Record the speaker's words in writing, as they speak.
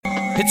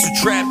It's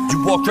a trap,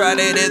 you walk right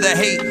into the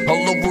hate.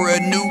 All over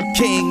a new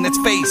king that's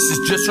face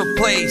is just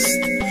replaced.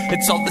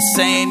 It's all the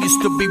same, you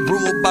still be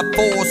ruled by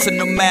force. And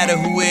no matter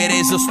who it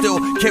is, they'll still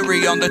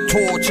carry on the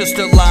torch. Just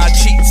a lie,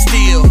 cheat and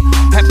steal,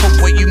 half of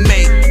what you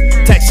make.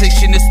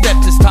 Taxation is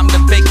theft, it's time to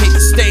vacate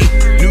the state.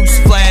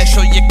 Newsflash,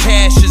 all your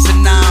cash is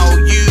an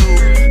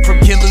IOU.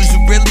 From killers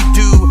who really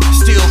do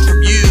steal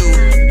from you.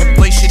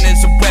 Inflation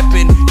is a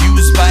weapon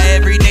used by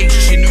every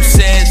nation who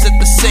says that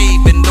they're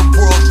saving the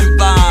world through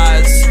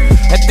lies.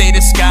 That they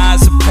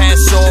disguise and pass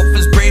off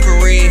as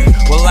bravery.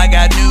 Well, I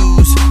got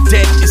news,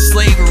 debt is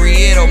slavery.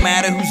 It don't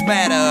matter who's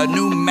madder, a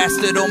new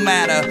master don't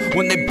matter.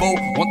 When they both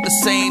want the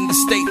same, the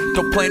state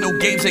don't play no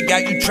games. They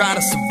got you trying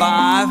to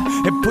survive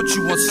and put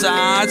you on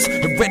sides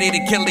and ready to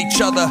kill each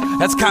other.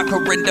 That's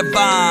conquer and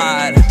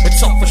divide.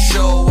 It's all for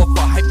show, or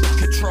for hyper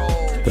control.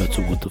 That's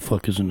a what the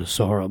fuck is a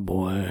Nesara,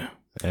 boy.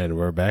 And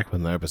we're back with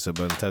another episode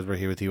of Buttons. We're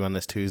here with you on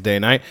this Tuesday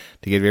night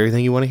to give you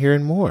everything you want to hear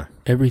and more.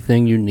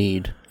 Everything you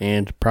need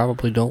and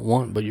probably don't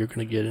want, but you're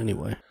going to get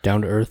anyway.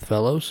 Down to earth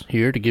fellows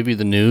here to give you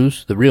the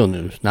news, the real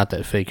news, not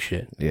that fake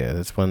shit. Yeah,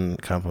 that's one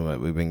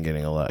compliment we've been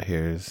getting a lot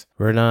here is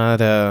we're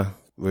not,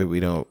 we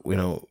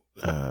don't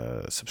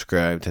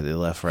subscribe to the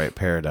left-right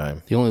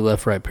paradigm. The only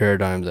left-right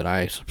paradigm that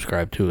I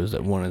subscribe to is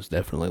that one is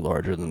definitely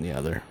larger than the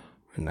other.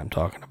 And I'm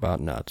talking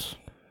about nuts.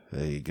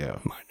 There you go.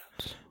 My nuts.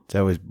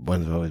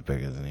 One's always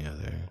bigger than the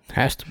other.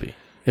 Has to be.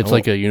 It's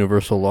like a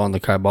universal law in the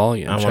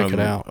Kybalion. Check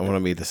it out. I want to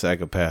meet the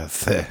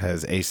psychopath that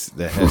has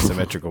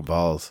symmetrical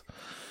balls.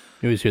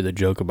 You always hear the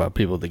joke about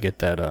people that get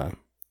that,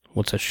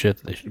 what's that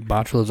shit?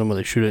 Botulism where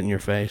they shoot it in your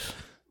face?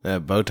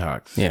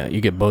 Botox. Yeah, you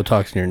get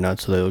Botox in your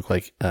nuts so they look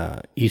like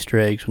Easter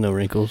eggs with no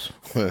wrinkles.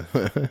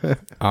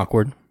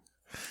 Awkward.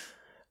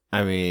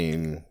 I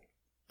mean,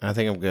 I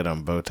think I'm good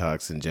on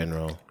Botox in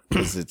general.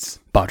 Because it's...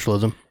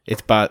 Botulism?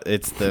 It's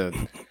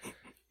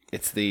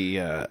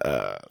the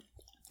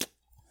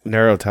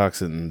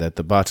neurotoxin that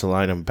the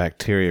botulinum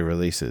bacteria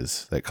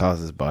releases that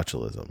causes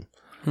botulism.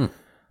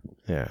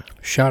 Yeah.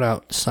 Shout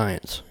out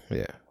science.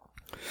 Yeah.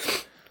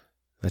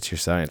 That's your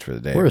science for the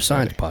day. We're a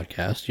science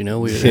podcast, you know.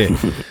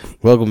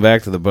 Welcome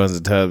back to the Buns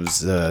and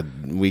Tubs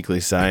weekly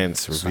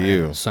science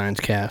review. Science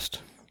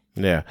cast.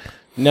 Yeah.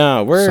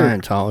 No, we're...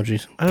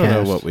 Scientology. I don't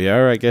know what we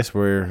are. I guess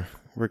we're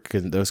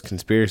those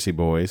conspiracy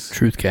boys.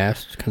 Truth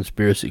cast.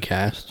 Conspiracy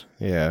cast.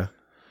 Yeah.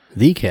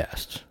 The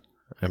cast.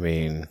 I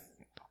mean,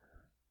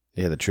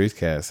 yeah, the truth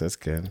cast, that's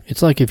good.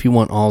 It's like if you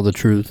want all the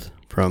truth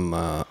from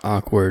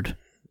awkward,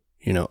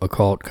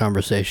 occult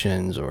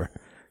conversations or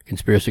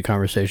conspiracy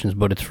conversations,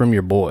 but it's from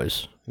your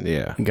boys.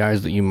 Yeah.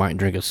 Guys that you might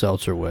drink a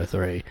seltzer with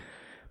or a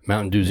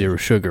Mountain Dew Zero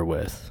Sugar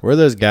with. We're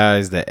those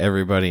guys that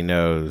everybody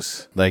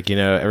knows. Like,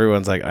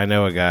 everyone's like, I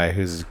know a guy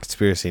who's a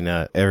conspiracy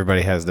nut.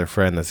 Everybody has their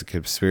friend that's a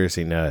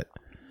conspiracy nut.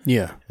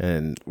 Yeah.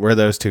 And we're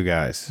those two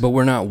guys. But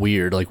we're not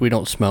weird. Like, we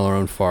don't smell our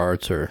own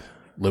farts or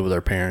live with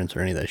our parents or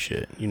any of that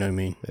shit. You know what I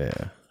mean?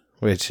 Yeah.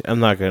 Which I'm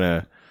not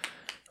gonna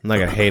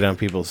hate on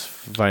people's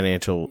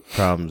financial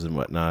problems and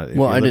whatnot.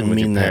 Well, I didn't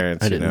mean that.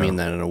 Parents, I didn't mean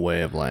that in a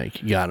way of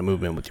like you got to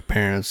move in with your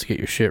parents to get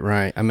your shit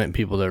right. I meant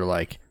people that are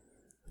like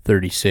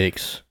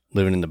 36,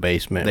 living in the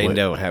basement. They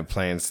don't have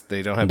plans.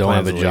 They don't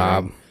have a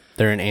job.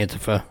 They're in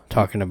Antifa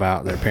talking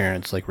about their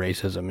parents like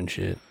racism and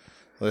shit.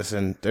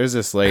 Listen, there's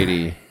this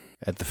lady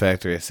at the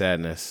Factory of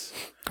Sadness.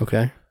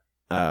 Okay.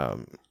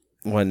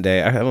 One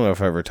day, I don't know if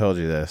I ever told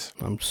you this.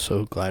 I'm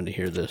so glad to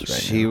hear this right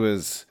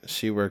now.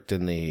 She worked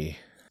in the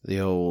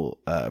old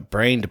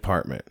brain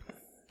department.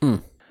 Are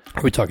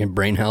we talking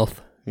brain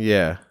health?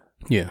 Yeah.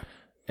 Yeah.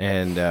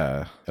 And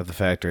of the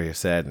Factory of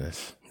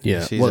Sadness.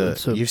 Yeah.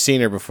 You've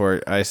seen her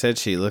before. I said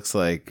she looks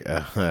like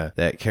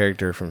that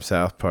character from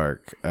South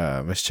Park,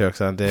 Miss Chokes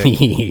on Dick.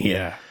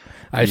 Yeah.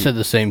 I said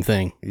the same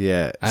thing.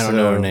 Yeah. I don't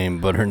know her name,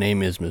 but her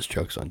name is Miss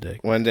Chokes on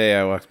Dick. One day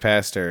I walked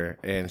past her,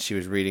 and she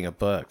was reading a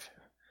book.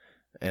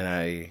 And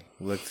I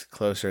looked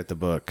closer at the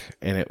book,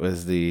 and it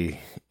was the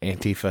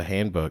Antifa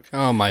handbook.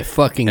 Oh, my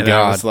fucking God. And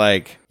I was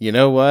like, you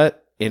know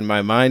what? In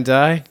my mind's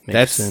eye,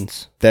 Makes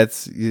sense.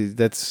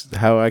 That's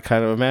how I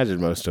kind of imagine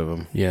most of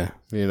them. Yeah.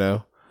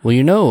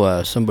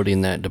 Well, somebody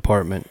in that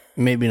department,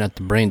 maybe not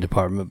the brain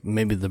department,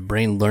 maybe the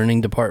brain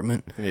learning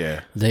department.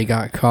 Yeah. They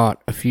got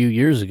caught a few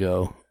years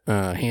ago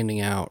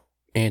handing out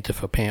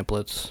Antifa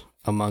pamphlets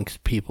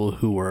amongst people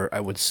who were, I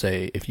would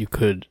say, if you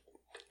could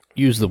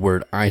use the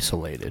word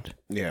isolated.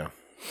 Yeah.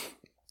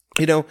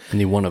 In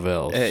the one of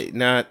L's.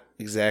 Not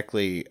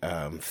exactly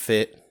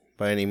fit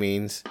by any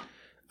means.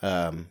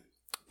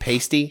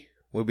 Pasty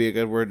would be a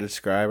good word to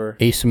describe her.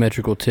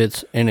 Asymmetrical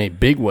tits in a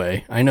big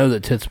way. I know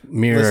that tits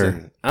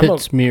mirror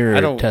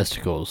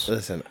testicles.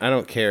 Listen, I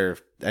don't care.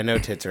 I know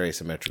tits are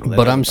asymmetrical.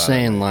 But I'm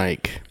saying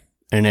like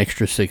an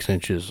extra 6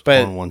 inches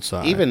on one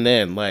side. Even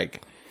then,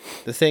 like,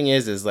 the thing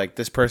is like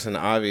this person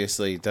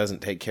obviously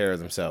doesn't take care of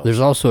themselves. There's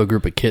also a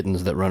group of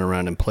kittens that run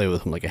around and play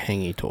with them like a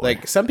hangy toy.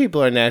 Like, some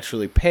people are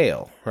naturally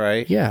pale,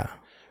 right? Yeah.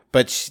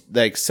 But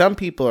like some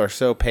people are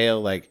so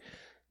pale, like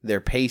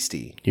they're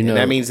pasty. You know, and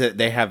that means that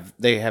they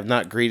have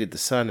not greeted the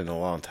sun in a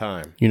long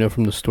time. You know,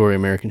 from the story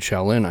American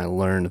Shaolin, I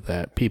learned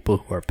that people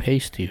who are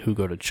pasty who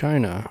go to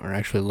China are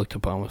actually looked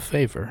upon with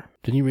favor.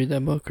 Didn't you read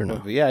that book or no?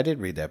 Well, yeah, I did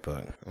read that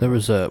book. There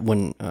was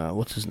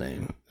what's his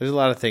name? There's a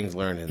lot of things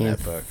learned in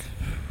that book.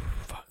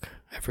 Fuck,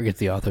 I forget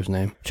the author's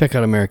name. Check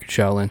out American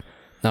Shaolin.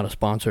 Not a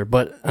sponsor,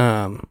 but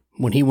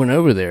when he went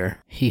over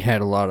there, he had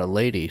a lot of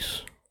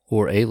ladies,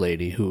 or a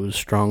lady, who was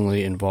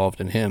strongly involved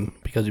in him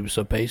because he was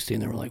so pasty,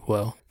 and they were like,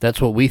 well, that's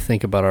what we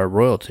think about our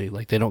royalty.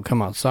 Like, they don't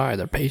come outside,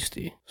 they're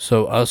pasty.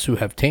 So us who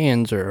have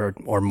tans or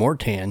more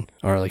tan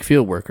are like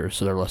field workers,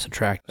 so they're less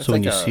attractive. That's so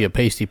when you see a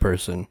pasty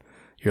person,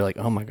 you're like,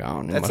 oh my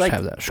God, they must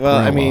have that. Well,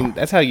 I mean,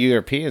 that's how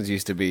Europeans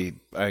used to be,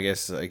 I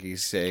guess, like you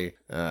say,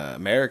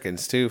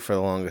 Americans too, for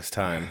the longest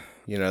time.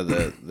 You know,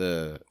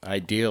 the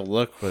ideal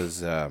look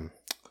was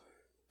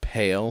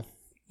pale.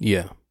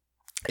 Yeah.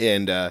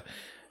 And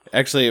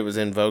actually, it was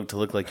in vogue to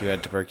look like you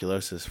had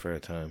tuberculosis for a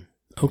time.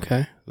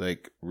 Okay.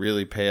 Like,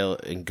 really pale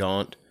and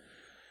gaunt.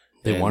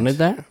 They wanted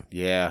that?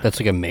 Yeah. That's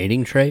like a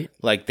mating trait?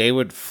 Like, they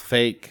would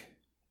fake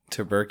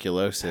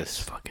tuberculosis.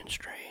 That's fucking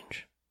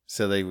strange.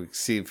 So they would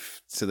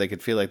so they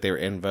could feel like they were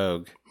in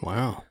vogue.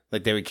 Wow.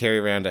 Like, they would carry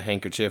around a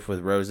handkerchief with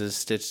roses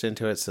stitched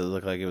into it, so it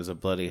looked like it was a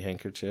bloody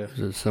handkerchief. Is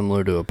it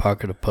similar to a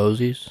pocket of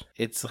posies?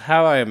 It's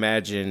how I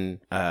imagine,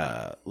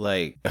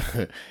 like,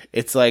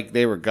 it's like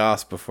they were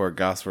goths before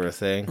goths were a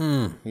thing.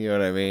 Mm. You know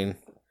what I mean?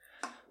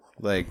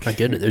 Like, I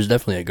get it. There's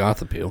definitely a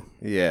goth appeal.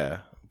 Yeah.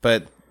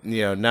 But,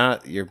 you know,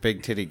 not your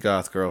big titty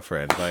goth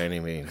girlfriend by any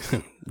means.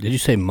 Did you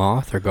say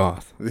moth or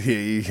goth?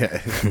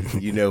 Yeah,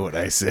 you know what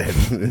I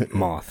said.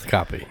 Moth.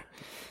 Copy.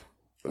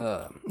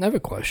 I have a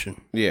question.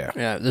 Yeah.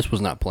 Yeah, this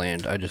was not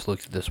planned. I just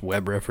looked at this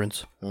web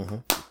reference. Mm-hmm.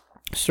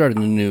 Started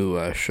a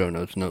new show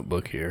notes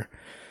notebook here.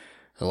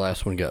 The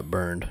last one got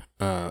burned.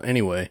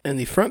 Anyway, in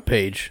the front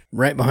page,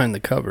 right behind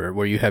the cover,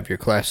 where you have your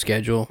class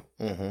schedule,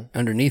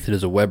 underneath it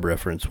is a web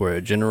reference where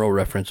a general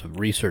reference of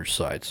research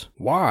sites.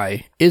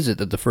 Why is it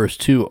that the first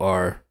two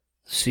are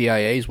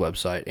CIA's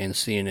website and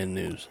CNN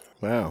News?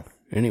 Wow.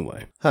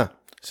 Anyway. Huh.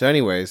 So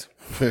anyways.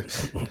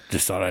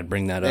 Just thought I'd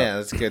bring that up. Yeah,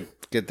 that's a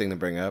good thing to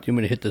bring up. Do you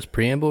want me to hit this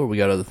preamble, or we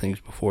got other things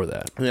before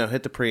that? Yeah,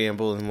 hit the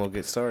preamble and we'll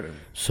get started.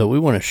 So we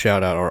want to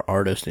shout out our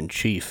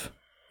artist-in-chief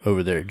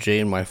over there,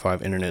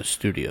 JNY5 Internet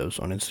Studios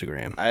on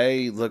Instagram.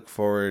 I look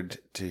forward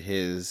to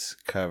his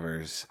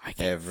covers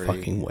every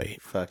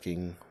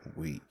fucking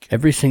week.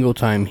 Every single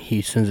time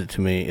he sends it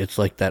to me, it's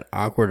like that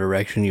awkward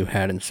erection you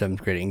had in 7th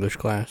grade English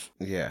class.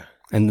 Yeah.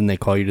 And then they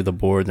call you to the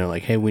board and they're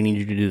like, hey, we need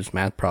you to do this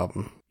math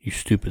problem. You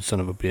stupid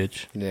son of a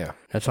bitch. Yeah.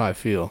 That's how I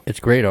feel.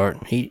 It's great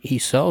art. He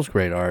sells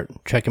great art.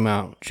 Check him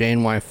out.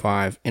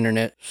 JNY5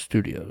 Internet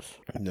Studios.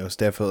 Most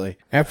definitely.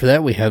 After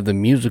that, we have the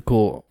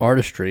musical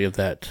artistry of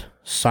that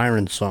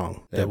siren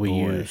song that we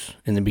use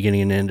in the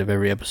beginning and end of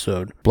every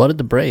episode. Blooded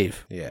the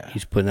Brave. Yeah.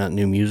 He's putting out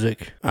new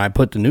music. I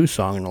put the new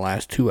song in the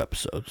last 2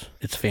 episodes.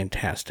 It's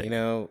fantastic. You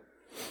know,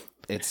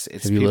 it's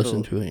Have you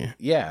listened to it?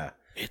 Yeah.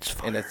 It's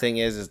fun. And the thing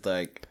is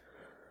like,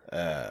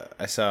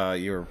 I saw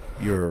you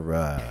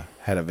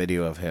had a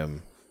video of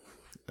him,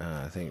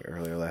 I think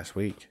earlier last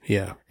week.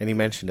 Yeah. And he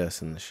mentioned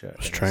us in the show. I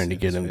was trying to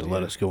get him to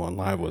let us go on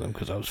live with him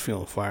because I was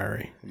feeling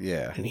fiery.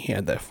 Yeah. And he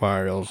had that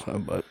fire,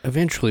 but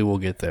eventually we'll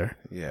get there.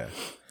 Yeah.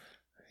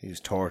 He was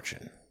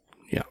torching.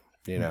 Yeah.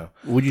 You know.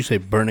 Would you say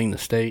burning the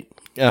state?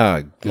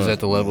 Is that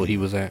the level he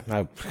was at?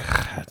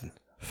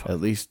 At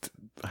least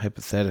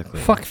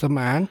hypothetically. Fuck the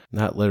man.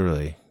 Not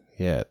literally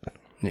yet.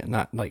 Yeah,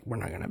 not like we're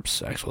not going to have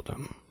sex with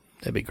him.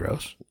 That'd be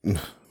gross.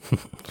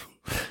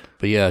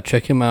 But yeah,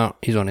 check him out.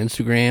 He's on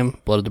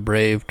Instagram, Blood of the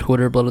Brave,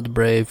 Twitter, Blood of the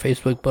Brave,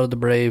 Facebook, Blood of the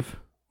Brave.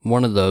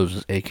 One of those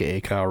is a.k.a.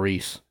 Kyle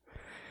Reese,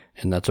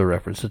 and that's a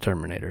reference to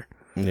Terminator.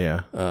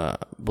 Yeah.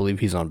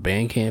 Believe he's on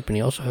Bandcamp, and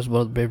he also has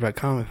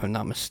bloodofthebrave.com, if I'm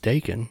not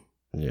mistaken.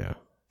 Yeah.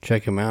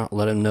 Check him out.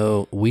 Let him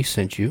know we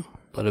sent you.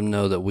 Let him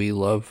know that we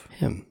love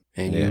him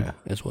and you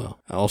as well.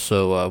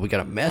 Also, we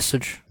got a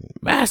message,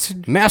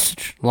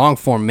 long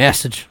form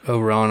message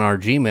over on our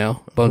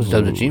Gmail,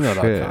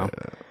 bonesdubs@gmail.com.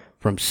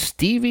 From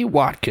Stevie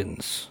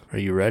Watkins. Are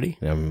you ready?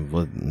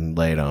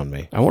 Lay it on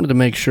me. I wanted to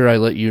make sure I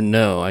let you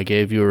know I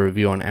gave you a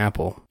review on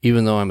Apple,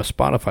 even though I'm a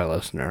Spotify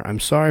listener. I'm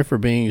sorry for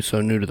being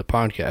so new to the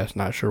podcast.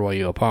 Not sure why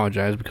you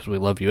apologize, because we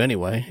love you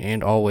anyway,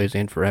 and always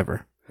and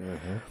forever.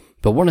 Mm-hmm.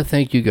 But want to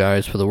thank you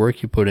guys for the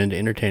work you put into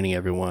entertaining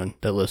everyone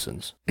that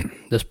listens.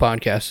 This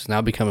podcast has now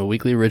become a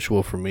weekly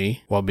ritual for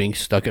me while being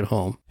stuck at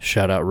home.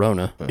 Shout out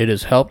Rona. It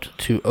has helped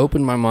to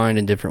open my mind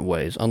in different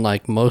ways.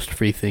 Unlike most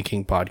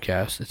free-thinking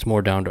podcasts, it's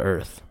more down to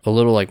earth. A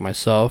little about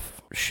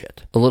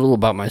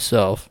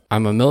myself.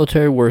 I'm a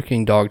military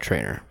working dog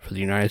trainer for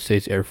the United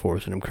States Air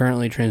Force, and I'm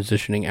currently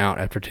transitioning out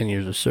after 10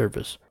 years of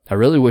service. I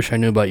really wish I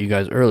knew about you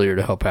guys earlier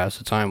to help pass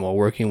the time while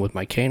working with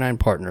my canine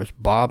partners,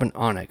 Bob and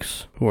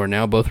Onyx, who are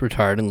now both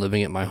retired and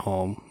living at my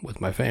home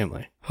with my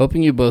family.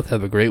 Hoping you both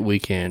have a great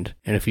weekend,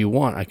 and if you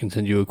want, I can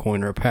send you a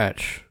coin or a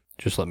patch.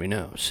 Just let me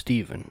know.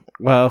 Steven.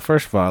 Well,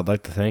 first of all, I'd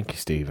like to thank you,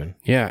 Steven.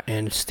 Yeah,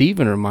 and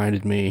Steven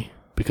reminded me,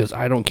 because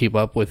I don't keep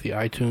up with the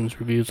iTunes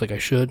reviews like I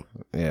should.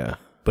 Yeah.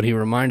 But he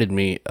reminded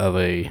me of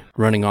a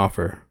running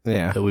offer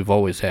Yeah. that we've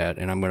always had,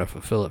 and I'm going to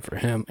fulfill it for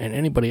him and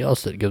anybody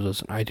else that gives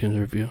us an iTunes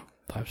review.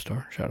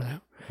 5-star, shout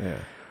out. Yeah.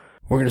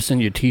 We're going to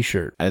send you a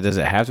T-shirt. Does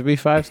it have to be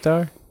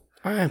 5-star?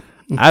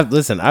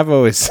 I've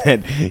always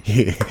said,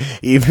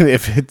 even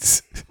if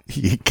it's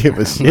you give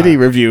a shitty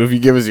review, if you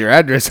give us your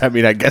address, I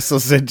mean, I guess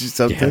they'll send you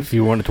something. Yeah, if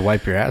you wanted to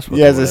wipe your ass with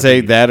yeah, it. as I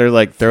say that, or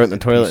like throw it in the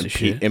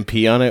toilet and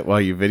pee on it while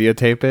you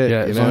videotape it. Yeah,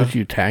 as long as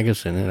you tag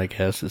us in it, I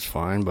guess it's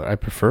fine. But I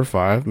prefer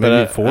 5. Maybe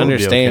but 4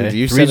 understand, would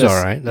be okay. you 3's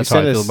all right. That's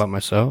how I feel about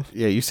myself.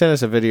 Yeah, you sent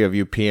us a video of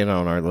you peeing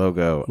on our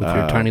logo with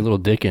your tiny little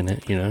dick in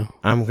it. You know,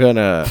 I'm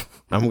gonna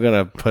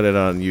put it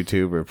on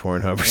YouTube or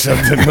Pornhub or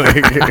something.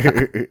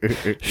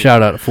 Like.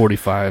 Shout out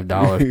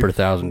 $45 per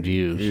 1,000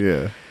 views.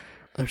 Yeah.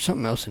 There's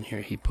something else in here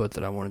he put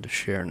that I wanted to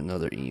share in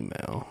another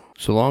email.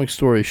 So long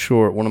story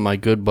short, one of my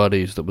good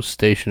buddies that was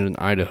stationed in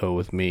Idaho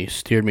with me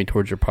steered me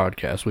towards your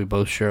podcast. We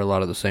both share a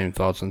lot of the same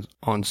thoughts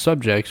on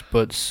subjects,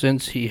 but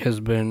since he has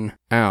been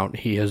out,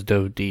 he has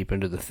dove deep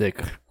into the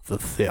thick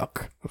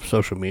of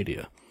social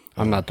media.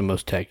 I'm not the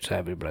most tech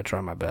savvy, but I try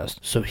my best.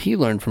 So he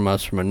learned from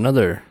us from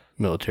another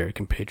military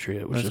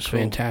compatriot, which is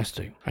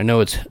fantastic. I know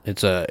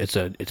it's a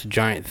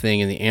giant thing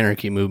in the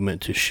anarchy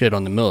movement to shit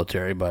on the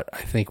military, but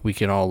I think we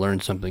can all learn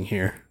something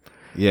here.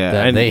 Yeah,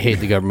 that they hate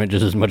the government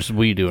just as much as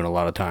we do, in a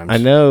lot of times. I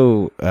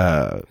know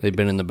they've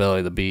been in the belly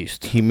of the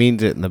beast. He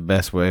means it in the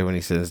best way when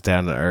he says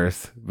down to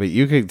earth, but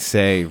you could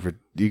say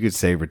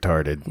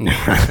retarded.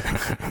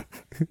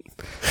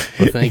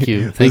 Well, thank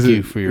you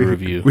for your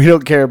review. We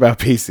don't care about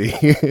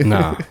PC.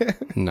 No.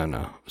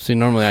 See,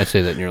 normally I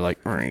say that, and you're like,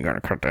 "Oh, you gotta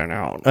cut that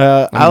out."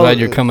 I'm glad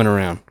you're coming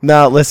around.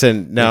 No,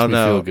 listen,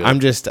 no.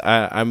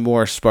 I'm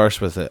more sparse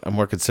with it. I'm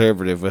more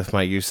conservative with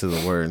my use of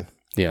the word.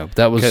 Yeah,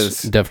 that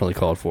was definitely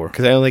called for.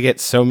 Because I only get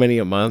so many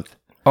a month.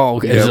 Oh,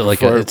 okay. Is it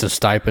like it's a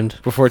stipend?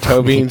 Before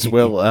toe beans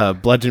will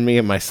bludgeon me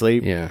in my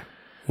sleep. Yeah,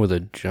 with a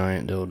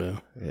giant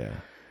dildo. Yeah.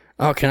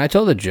 Oh, can I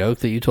tell the joke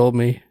that you told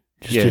me?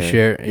 Just to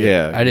share?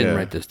 Yeah. I didn't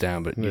write this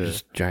down, but you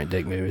just giant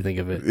dick made me think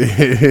of it.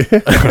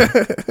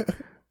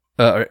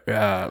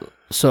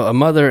 So a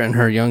mother and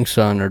her young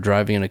son are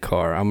driving in a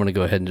car. I'm going to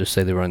go ahead and just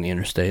say they were on the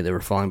interstate. They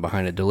were falling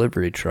behind a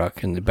delivery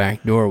truck, and the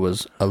back door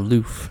was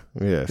aloof.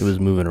 Yes. It was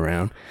moving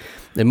around.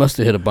 They must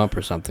have hit a bump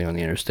or something on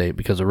the interstate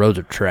because the roads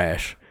are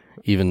trash,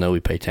 even though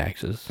we pay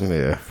taxes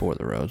for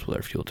the roads with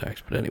our fuel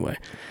tax. But anyway,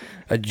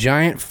 a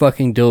giant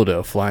fucking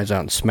dildo flies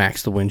out and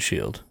smacks the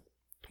windshield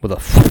with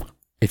a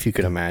if you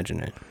could imagine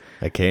it.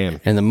 I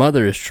can. And the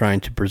mother is trying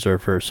to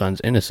preserve her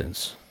son's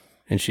innocence.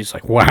 And she's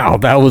like, wow,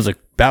 that was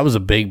a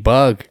big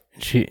bug.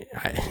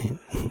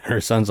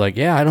 Her son's like,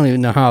 yeah, I don't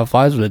even know how it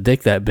flies with a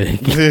dick that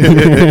big.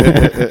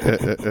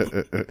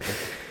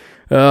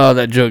 Oh,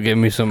 that joke gave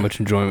me so much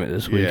enjoyment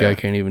this week. I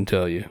can't even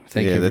tell you.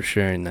 Thank you for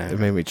sharing that. It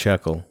made me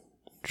chuckle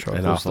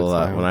an awful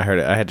lot. When I heard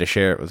it, I had to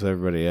share it with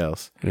everybody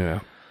else. Yeah.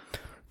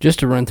 Just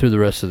to run through the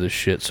rest of this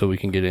shit so we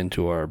can get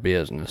into our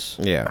business.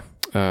 Yeah.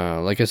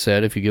 Like I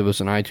said, if you give us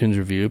an iTunes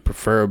review,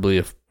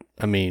 preferably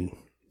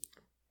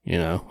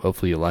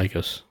hopefully you like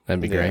us.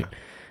 That'd be great.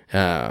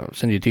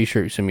 Send you a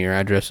T-shirt, send me your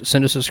address,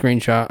 send us a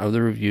screenshot of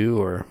the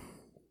review or,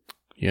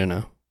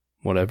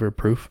 whatever,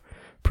 proof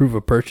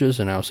of purchase,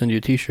 and I'll send you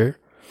a T-shirt.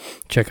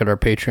 Check out our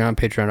Patreon,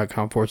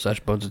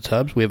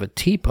 patreon.com/bonesandtubs. We have a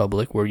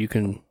TeePublic where you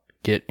can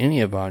get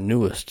any of our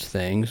newest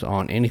things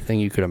on anything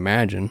you could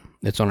imagine.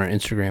 It's on our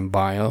Instagram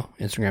bio,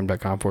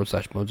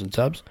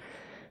 instagram.com/bonesandtubs,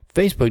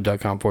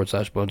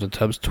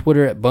 facebook.com/bonesandtubs,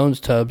 Twitter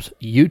 @bonestubs,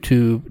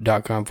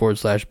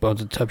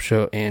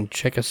 youtube.com/bonesandtubs and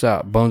check us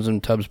out, Bones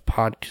and Tubs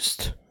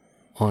Podcast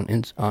on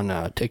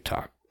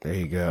TikTok. There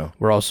you go.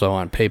 We're also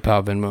on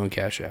PayPal, Venmo, and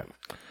Cash App.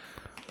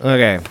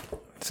 Okay.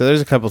 So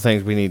there's a couple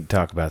things we need to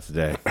talk about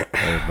today,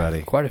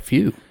 everybody. Quite a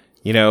few.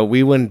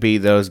 We wouldn't be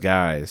those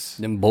guys.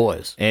 Them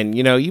boys. And,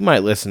 you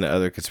might listen to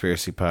other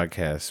conspiracy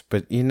podcasts,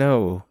 but,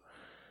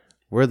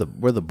 we're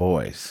the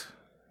boys.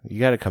 You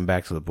got to come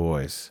back to the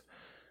boys.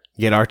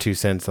 Get our 2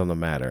 cents on the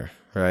matter,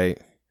 right?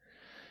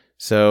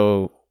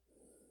 So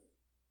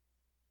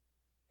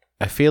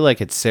I feel like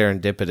it's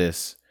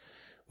serendipitous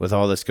with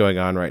all this going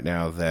on right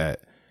now that,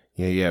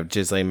 you have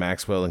Ghislaine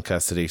Maxwell in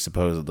custody,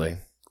 supposedly.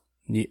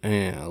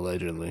 Yeah,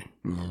 allegedly.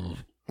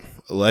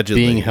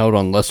 Allegedly. Being held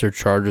on lesser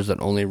charges that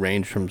only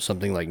range from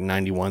something like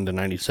 91 to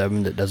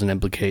 97 that doesn't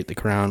implicate the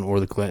Crown or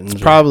the Clintons.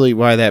 It's probably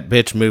why that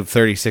bitch moved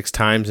 36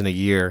 times in a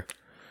year,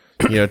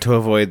 to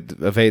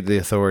evade the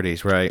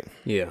authorities, right?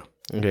 Yeah.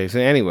 Okay, so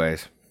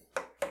anyways,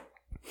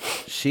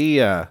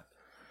 she's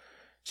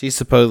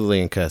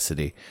supposedly in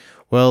custody.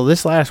 Well,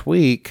 this last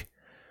week,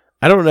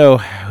 I don't know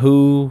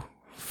who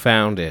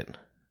found it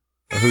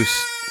or who's.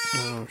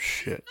 Oh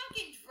shit!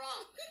 Fucking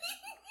drunk,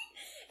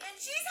 and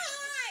she's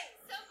high.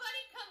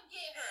 Somebody come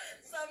get her.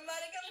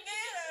 Somebody come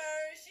get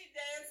her. She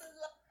dances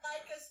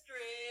like a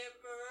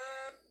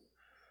stripper.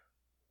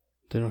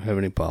 They don't have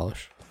any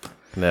polish.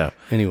 No.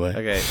 Anyway.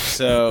 Okay,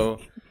 so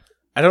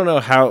I don't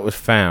know how it was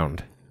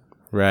found.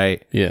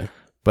 Right? Yeah.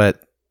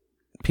 But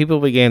people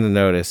began to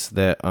notice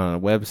that on a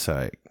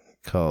website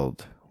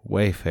called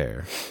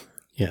Wayfair,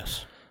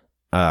 yes,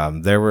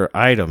 there were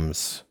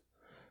items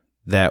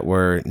that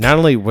were, not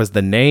only was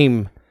the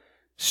name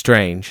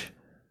strange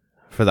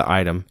for the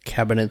item,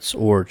 Cabinets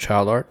or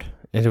child art?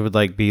 and it would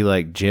like be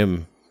like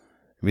Jim,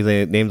 be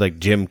named like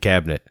Jim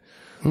Cabinet.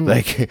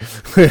 Like,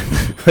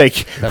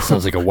 like That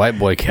sounds like a white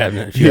boy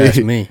cabinet, if you ask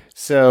me.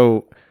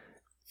 So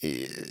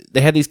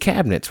they had these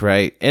cabinets,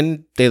 right?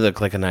 And they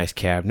look like a nice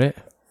cabinet,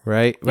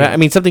 right? Yeah. I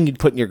mean, something you'd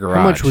put in your garage.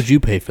 How much would you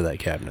pay for that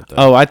cabinet, though?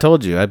 Oh, I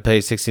told you, I'd pay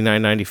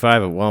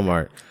 $69.95 at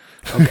Walmart.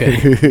 Okay,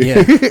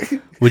 yeah.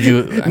 Would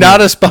you? Not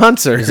a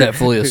sponsor. Is that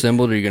fully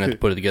assembled, or are you gonna have to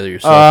put it together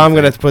yourself? Oh, I'm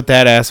gonna have to put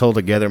that asshole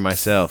together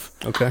myself.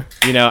 Okay.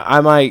 You know, I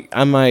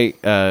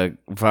might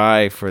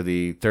vie for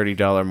the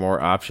 $30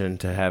 more option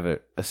to have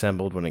it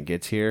assembled when it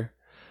gets here,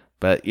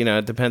 but you know,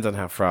 it depends on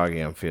how froggy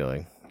I'm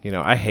feeling. You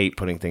know, I hate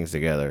putting things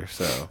together,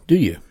 so. Do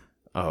you?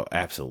 Oh,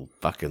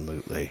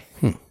 absolutely.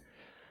 You know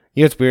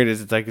what's weird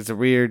is it's a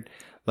weird,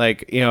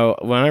 like, you know,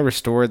 when I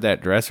restored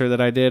that dresser that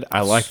I did,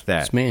 I liked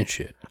that. It's man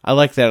shit. I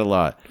like that a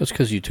lot. That's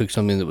because you took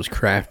something that was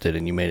crafted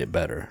and you made it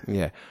better.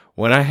 Yeah.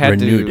 When I had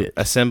Renewed to it.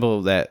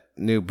 assemble that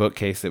new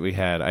bookcase that we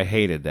had, I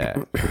hated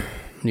that.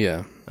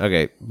 Yeah.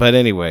 Okay, but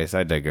anyways,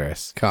 I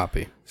digress.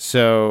 Copy.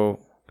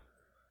 So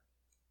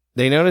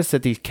they noticed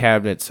that these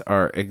cabinets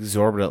are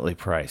exorbitantly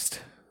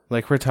priced.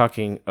 Like we're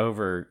talking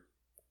over.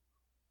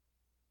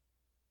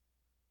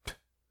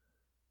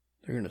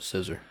 They're gonna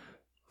scissor.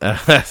 They're,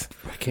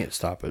 I can't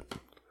stop it.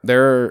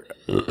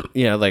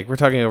 you know, like we're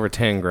talking over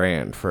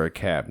 $10,000 for a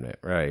cabinet,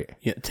 right?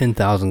 Yeah,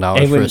 $10,000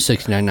 And for when- a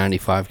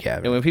 $69.95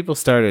 cabinet. And when people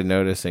started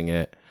noticing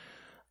it,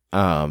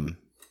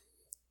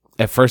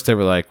 at first they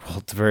were like, "Well,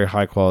 it's a very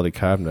high quality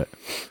cabinet."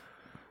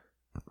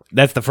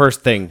 That's the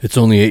first thing. It's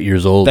only 8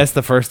 years old. That's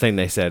the first thing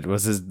they said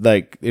was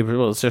like,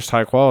 it's just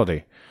high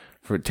quality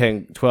for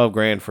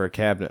 $12,000 for a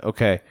cabinet.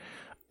 Okay.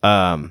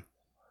 But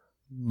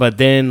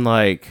then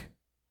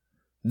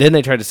then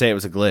they tried to say it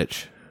was a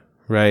glitch,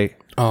 right?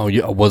 Oh,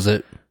 yeah. Was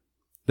it?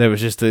 There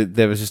was just a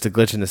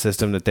glitch in the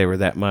system that they were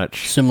that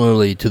much.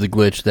 Similarly to the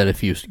glitch that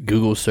if you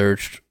Google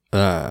searched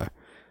the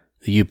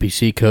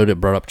UPC code, it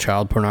brought up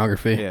child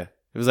pornography. Yeah.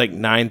 It was like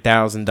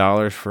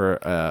 $9,000 for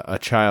a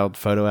child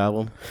photo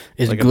album.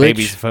 Is like glitch, a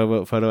baby's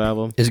photo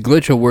album. Is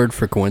glitch a word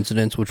for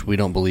coincidence, which we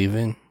don't believe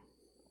in?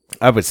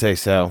 I would say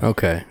so.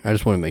 Okay. I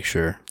just want to make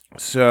sure.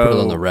 So Put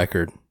it on the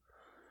record.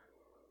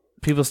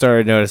 people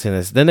started noticing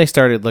this. Then they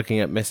started looking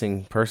at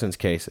missing persons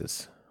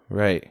cases,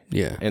 right?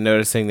 Yeah. And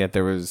noticing that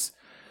there was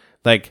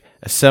like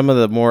some of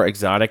the more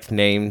exotic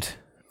named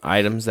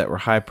items that were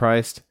high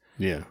priced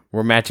Yeah.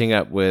 were matching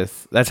up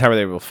with. That's how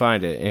they will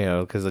find it, you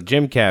know, because the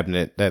gym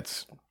cabinet.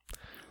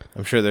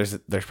 I'm sure there's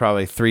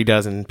probably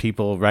 36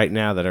 people right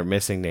now that are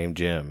missing named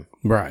Jim.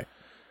 Right.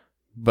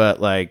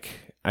 But like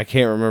I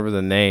can't remember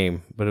the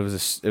name, but it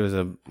was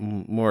a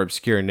more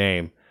obscure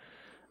name.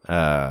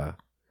 And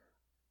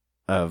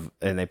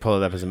they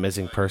pull it up as a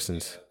missing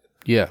persons.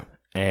 Yeah.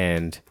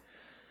 And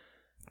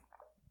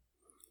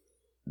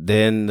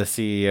then the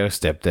CEO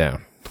stepped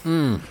down.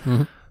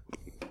 Mm-hmm.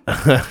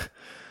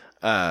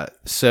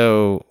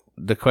 So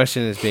the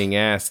question is being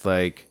asked,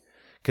 like,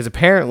 because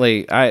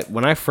apparently,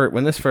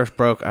 when this first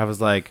broke, I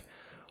was like,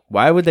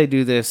 why would they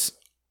do this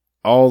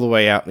all the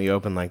way out in the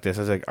open like this?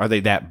 I was like, are they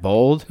that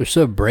bold? They're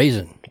so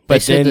brazen.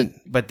 But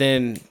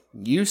then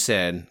you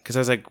said, because I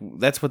was like,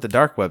 that's what the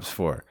dark web's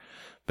for.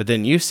 But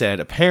then you said,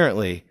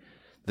 apparently,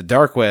 the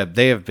dark web,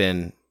 they have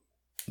been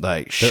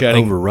like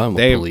shutting, overrun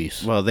with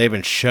police. Well, they've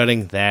been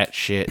shutting that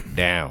shit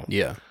down.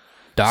 Yeah.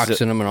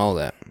 Doxing them and all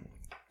that.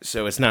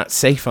 So it's not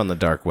safe on the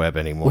dark web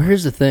anymore. Well,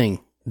 here's the thing.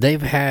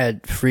 They've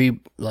had free,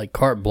 like,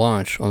 carte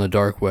blanche on the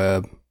dark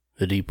web,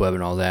 the deep web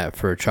and all that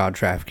for child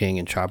trafficking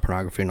and child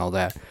pornography and all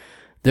that.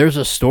 There's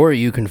a story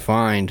you can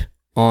find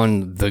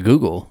on the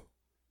Google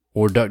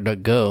or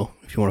DuckDuckGo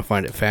if you want to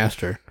find it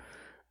faster.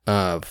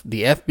 The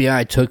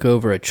FBI took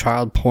over a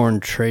child porn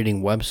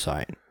trading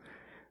website.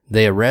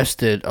 They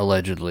arrested,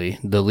 allegedly,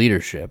 the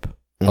leadership,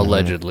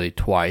 allegedly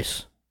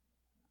twice,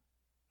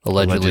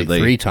 allegedly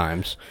 3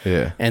 times.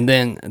 Yeah. And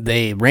then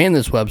they ran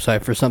this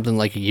website for something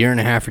like 1.5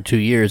 years or 2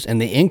 years,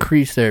 and they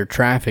increased their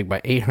traffic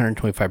by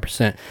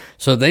 825%.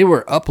 So they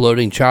were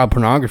uploading child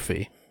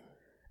pornography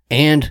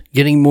and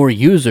getting more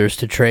users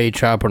to trade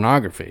child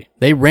pornography.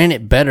 They ran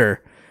it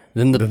better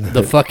than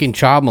the fucking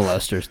child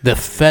molesters. The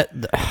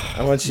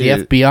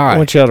FBI. I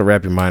want y'all to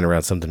wrap your mind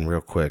around something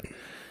real quick.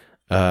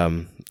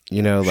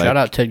 You know, like, Shout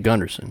out Ted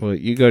Gunderson. well,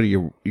 you go to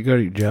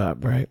your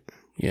job, right?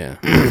 Yeah.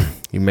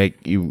 You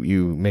make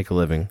a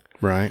living,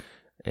 Right.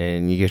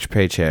 and you get your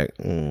paycheck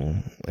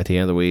at the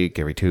end of the week,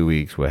 every 2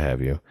 weeks, what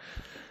have you.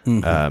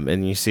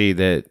 And you see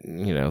that,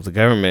 you know, the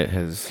government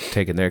has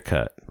taken their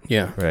cut,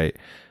 Yeah. right?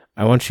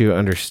 I want you to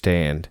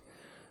understand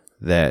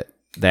that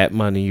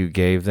money you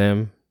gave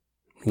them,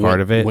 part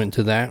of it went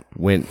to that.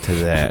 went to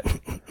that.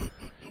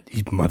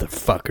 These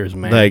motherfuckers,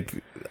 man. Like,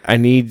 I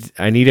need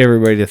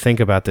everybody to think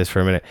about this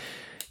for a minute,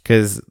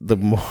 because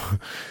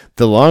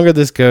the longer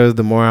this goes,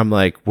 the more I'm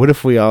like, what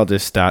if we all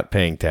just stop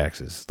paying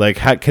taxes? Like,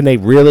 how can they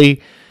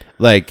really,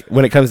 like,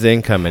 when it comes to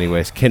income,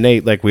 anyways? Can they,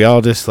 like, we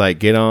all just like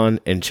get on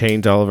and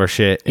change all of our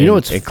shit? And, You know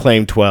what's and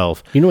claim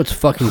 12? You know what's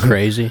fucking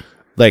crazy?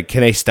 Like,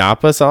 can they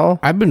stop us all?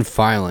 I've been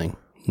filing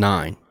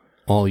 9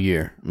 all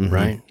year,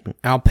 right?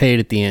 I'll pay it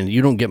at the end.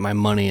 You don't get my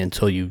money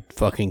until you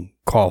fucking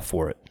call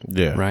for it.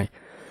 Yeah. Right?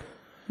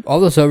 All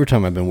this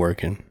overtime I've been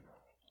working,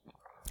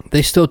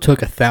 they still took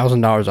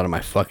 $1,000 out of my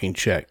fucking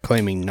check,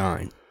 claiming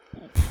 9.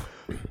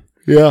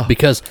 Yeah.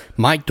 Because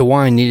Mike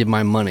DeWine needed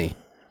my money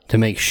to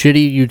make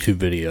shitty YouTube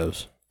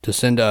videos to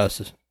send to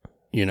us,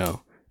 you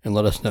know, and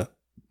let us know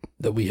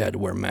that we had to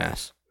wear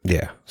masks.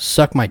 Yeah.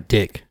 Suck my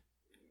dick.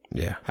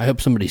 Yeah. I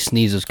hope somebody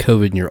sneezes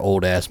COVID in your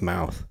old ass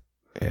mouth.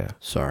 Yeah.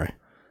 Sorry.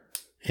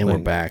 And we're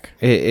back.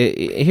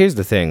 Here's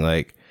the thing.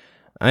 Like,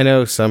 I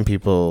know some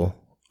people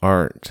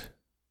aren't,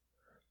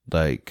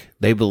 like,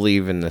 they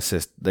believe in the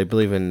system. They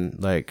believe in,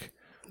 like,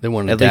 They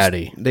want a at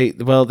daddy. least,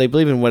 they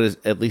believe in what is,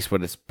 at least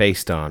what it's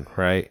based on,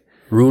 right?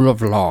 Rule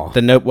of law.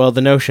 The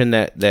notion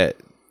that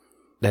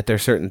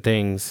there's certain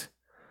things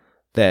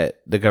that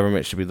the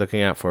government should be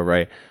looking out for,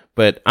 right?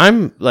 But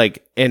I'm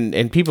like,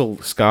 and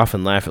people scoff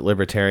and laugh at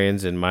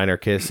libertarians and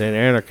minarchists and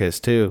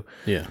anarchists too,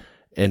 Yeah.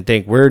 and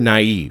think we're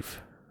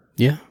naive.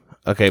 Yeah.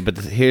 Okay, but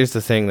here's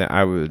the thing that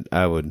I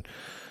would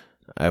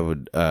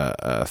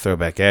throw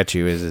back at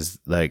you is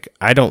like,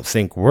 I don't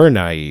think we're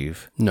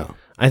naive. No.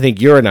 I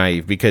think you're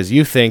naive because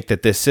you think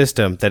that this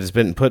system that has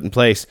been put in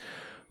place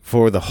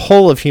for the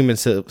whole of human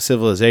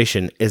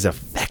civilization is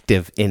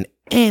effective in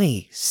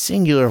any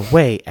singular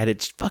way at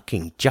its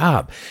fucking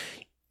job.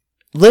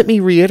 Let me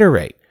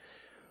reiterate.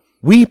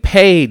 We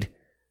paid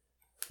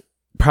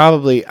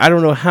probably, I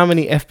don't know how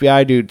many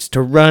FBI dudes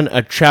to run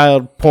a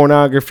child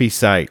pornography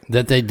site.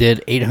 That they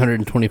did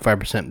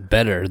 825%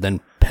 better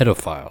than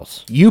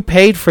pedophiles. You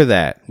paid for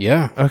that.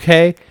 Yeah.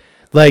 Okay?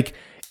 Like,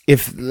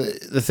 if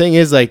the thing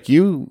is, like, a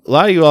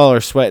lot of you all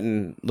are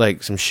sweating,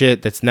 like, some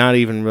shit that's not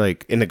even,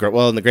 like, in the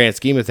grand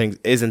scheme of things,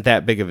 isn't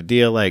that big of a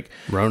deal. Like,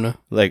 Rona?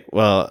 like,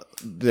 well,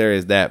 there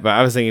is that. But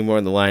I was thinking more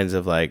in the lines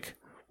of, like,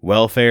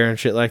 welfare and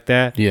shit like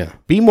that. Yeah.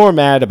 Be more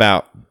mad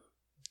about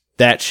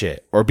that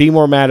shit, or be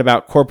more mad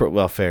about corporate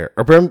welfare,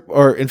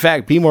 or in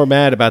fact, be more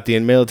mad about the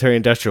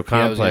military-industrial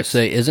complex. Yeah, I was going to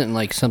say, isn't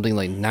like something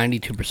like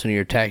 92% of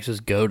your taxes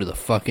go to the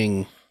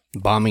fucking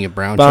bombing of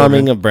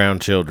brown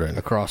children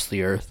across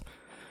the earth?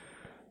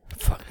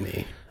 Fuck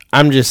me.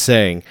 I'm just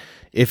saying,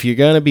 if you're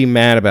going to be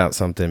mad about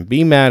something,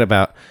 be mad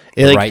about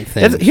it. Like, right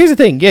things. Here's the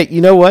thing. Yeah, you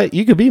know what?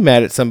 You could be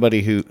mad at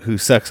somebody who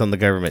sucks on the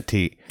government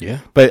teat. Yeah.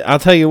 But I'll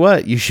tell you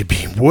what, you should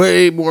be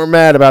way more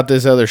mad about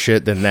this other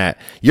shit than that.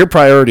 Your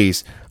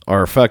priorities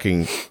are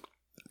fucking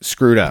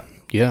screwed up.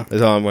 Yeah.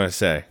 That's all I'm going to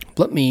say.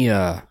 Let me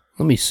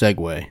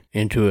segue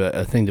into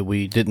a thing that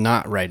we did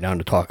not write down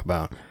to talk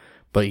about,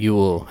 but you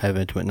will have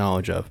intimate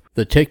knowledge of.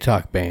 The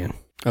TikTok ban.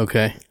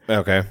 Okay.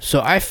 Okay.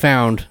 So I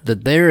found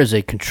that there is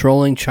a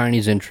controlling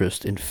Chinese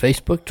interest in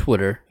Facebook,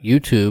 Twitter,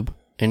 YouTube,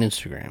 and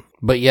Instagram.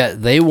 But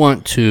yet they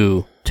want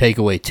to take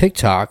away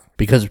TikTok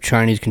because of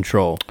Chinese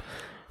control.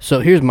 So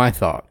here's my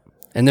thought.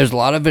 And there's a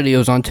lot of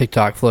videos on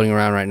TikTok floating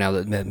around right now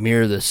that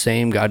mirror the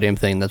same goddamn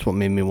thing. That's what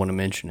made me want to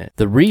mention it.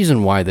 The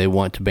reason why they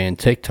want to ban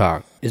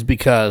TikTok is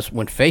because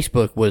when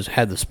Facebook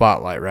had the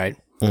spotlight, right?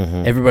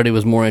 Mm-hmm. Everybody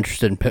was more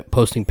interested in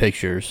posting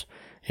pictures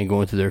and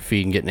going through their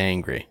feed and getting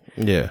angry.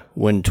 Yeah.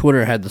 When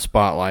Twitter had the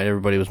spotlight,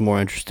 everybody was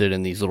more interested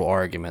in these little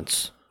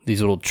arguments,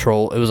 these little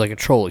troll. It was like a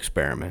troll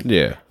experiment.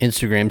 Yeah.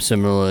 Instagram,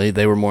 similarly,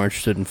 they were more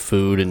interested in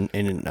food and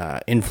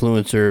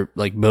influencer,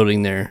 like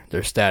building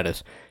their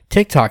status.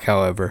 TikTok,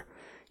 however,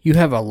 you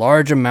have a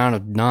large amount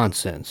of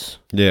nonsense.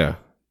 Yeah.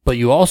 But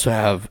you also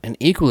have an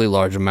equally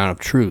large amount of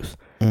truth.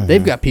 Mm-hmm.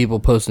 They've got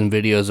people posting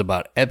videos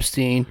about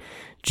Epstein,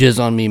 Jizz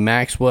on Me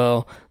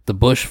Maxwell, the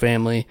Bush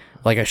family.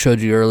 Like I showed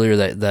you earlier,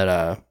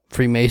 that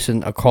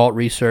Freemason occult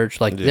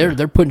research. Like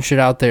they're putting shit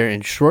out there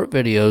in short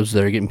videos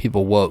that are getting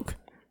people woke.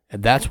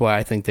 And that's why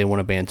I think they want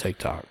to ban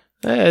TikTok.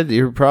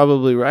 You're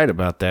probably right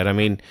about that. I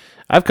mean,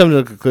 I've come to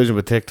the conclusion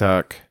with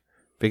TikTok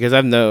because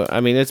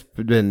it's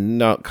been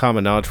not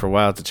common knowledge for a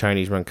while. It's a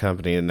Chinese-run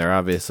company, and they're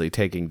obviously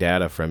taking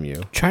data from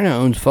you. China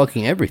owns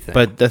fucking everything.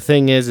 But the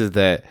thing is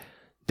that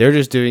they're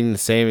just doing the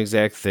same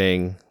exact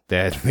thing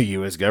that the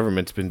U.S.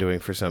 government's been doing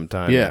for some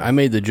time. Yeah, now. I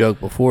made the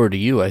joke before to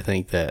you. I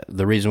think that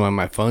the reason why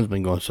my phone's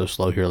been going so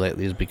slow here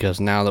lately is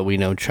because now that we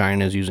know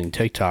China's using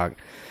TikTok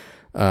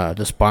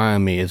to spy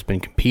on me, it's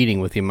been competing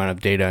with the amount of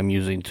data I'm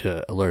using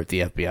to alert the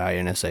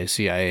FBI, NSA,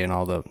 CIA, and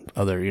all the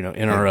other,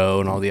 NRO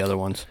and all the other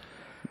ones.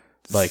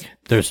 Like,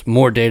 there's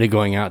more data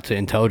going out to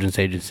intelligence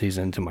agencies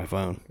into my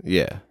phone.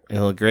 Yeah.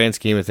 In the grand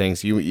scheme of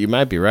things, you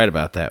might be right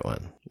about that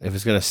one. If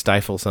it's going to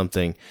stifle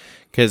something.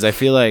 Because I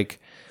feel like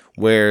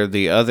where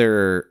the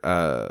other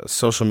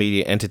social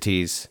media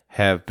entities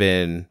have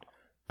been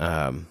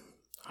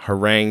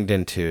harangued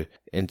into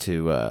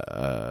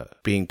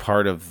being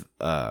part of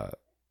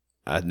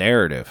a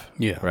narrative.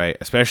 Yeah. Right?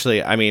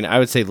 Especially, I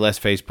would say less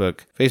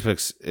Facebook.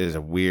 Facebook is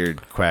a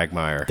weird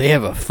quagmire. They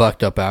have a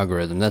fucked up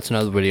algorithm. That's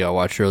another video I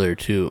watched earlier,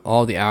 too.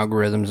 All the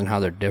algorithms and how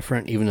they're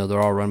different, even though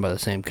they're all run by the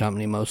same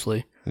company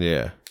mostly.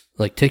 Yeah.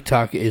 Like,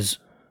 TikTok is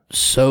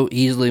so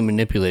easily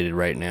manipulated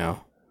right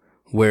now,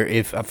 where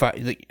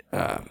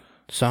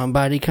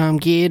somebody come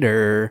get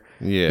her.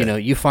 Yeah. You know,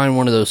 you find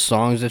one of those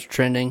songs that's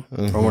trending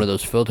or one of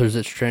those filters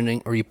that's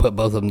trending, or you put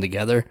both of them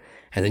together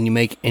and then you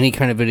make any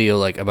kind of video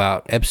like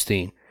about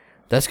Epstein.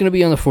 That's going to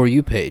be on the For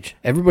You page.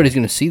 Everybody's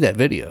going to see that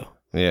video.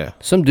 Yeah.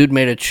 Some dude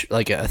made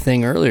a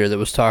thing earlier that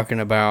was talking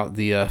about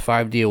the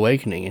 5D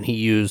Awakening, and he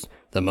used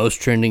the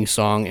most trending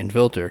song and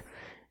filter.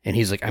 And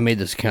he's like, I made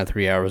this account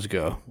 3 hours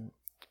ago.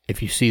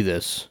 If you see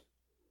this,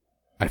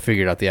 I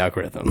figured out the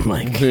algorithm.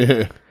 Like,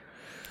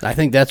 I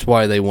think that's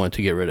why they want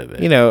to get rid of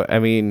it. You know, I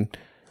mean,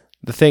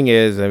 the thing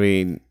is, I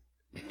mean,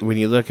 when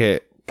you look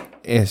at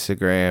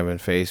Instagram and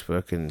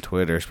Facebook and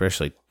Twitter,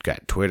 especially,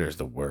 God, Twitter's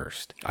the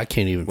worst. I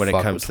can't even when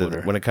fuck it comes with to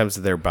Twitter. when it comes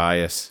to their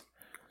bias.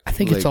 I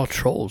think it's all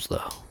trolls,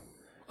 though.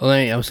 Well,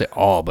 I would say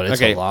all, but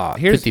it's a lot.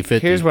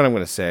 50-50. Here's what I'm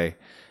going to say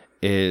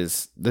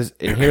is this,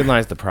 and here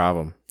lies the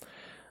problem.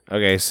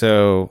 Okay,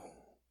 so,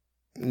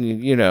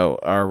 you know,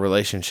 our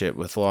relationship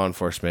with law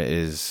enforcement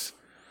is...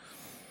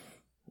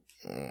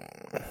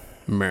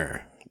 Meh.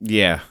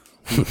 Yeah,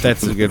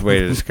 that's a good way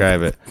to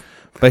describe it.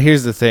 But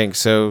here's the thing.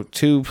 So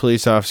 2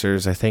 police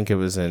officers, I think it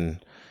was in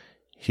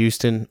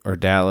Houston or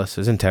Dallas.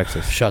 It was in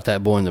Texas. Shot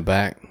that boy in the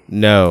back.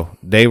 No,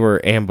 they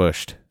were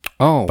ambushed.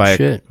 Oh,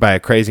 shit. By a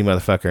crazy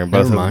motherfucker, and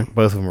both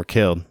of them were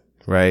killed,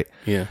 right?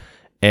 Yeah.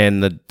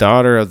 And the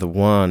daughter of the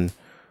one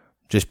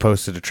just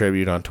posted a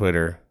tribute on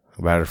Twitter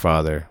about her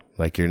father,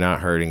 like, you're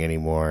not hurting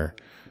anymore,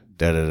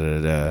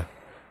 da-da-da-da.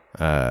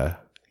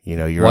 You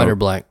know, you're... White or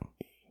black?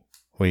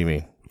 What do you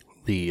mean?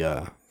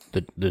 The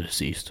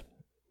deceased.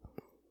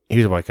 He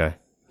was a white guy.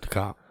 The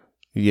cop.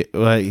 Yeah,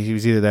 well, he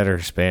was either that or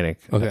Hispanic.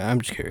 Okay,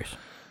 I'm just curious.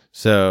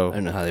 So... I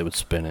don't know how they would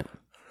spin it.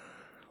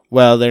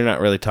 Well, they're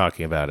not really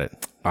talking about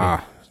it.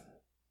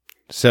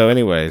 So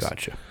anyways...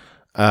 Gotcha.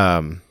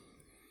 They're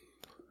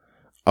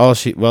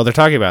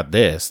talking about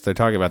this. They're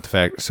talking about the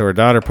fact... So her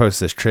daughter posts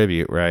this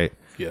tribute, right?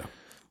 Yeah.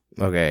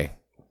 Okay.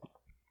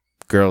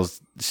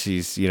 Girls,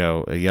 she's, you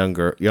know, a young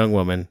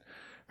woman.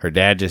 Her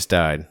dad just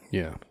died.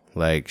 Yeah.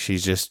 Like, she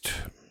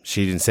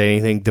didn't say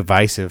anything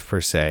divisive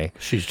per se.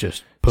 She's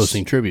just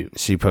posting tribute.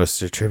 She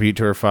posted a tribute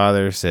to her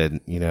father,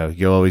 said, you know,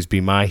 you'll always be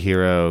my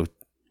hero.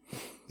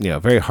 You know,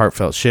 very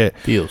heartfelt shit.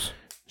 Feels.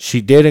 She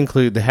did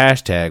include the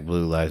hashtag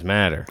Blue Lives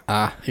Matter.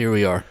 Here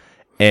we are.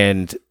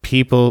 And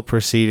people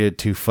proceeded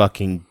to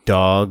fucking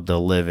dog the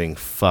living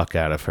fuck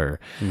out of her.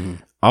 Mm-hmm.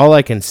 All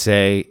I can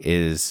say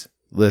is,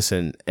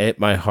 listen, at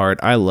my heart,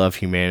 I love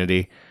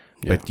humanity,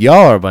 but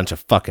y'all are a bunch of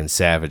fucking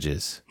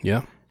savages.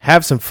 Yeah.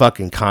 Have some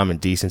fucking common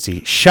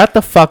decency. Shut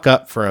the fuck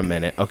up for a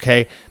minute,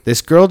 okay?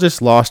 This girl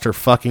just lost her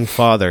fucking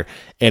father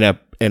in a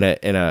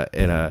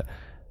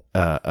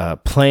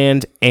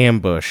planned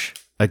ambush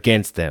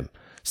against them.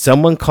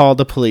 Someone called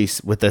the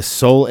police with the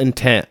sole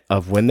intent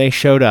of, when they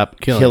showed up,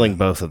 killing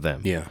both of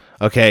them. Yeah.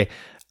 Okay.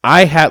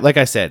 Like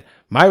I said,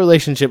 my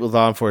relationship with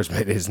law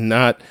enforcement is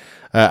not.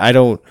 I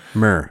don't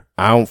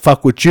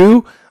fuck with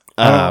you.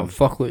 I don't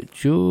fuck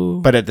with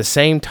you. But at the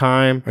same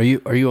time, are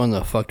you on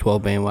the fuck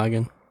 12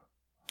 bandwagon?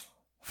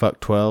 Fuck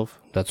 12.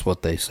 That's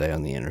what they say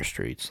on the inner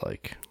streets.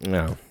 Like,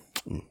 no.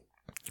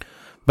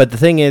 But the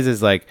thing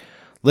is like,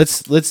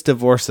 let's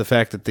divorce the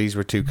fact that these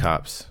were 2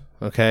 cops.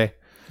 Okay.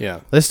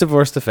 Yeah. Let's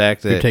divorce the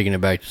fact that you're taking it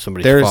back to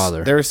somebody's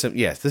father. This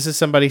is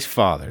somebody's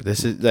father.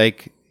 This is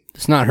like,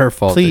 it's not her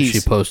fault that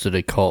she posted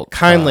a cult.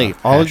 Kindly,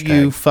 all hashtag.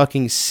 you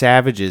fucking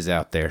savages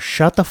out there,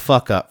 shut the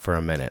fuck up for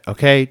a minute,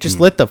 okay?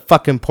 Just let the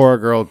fucking poor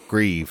girl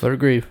grieve. Let her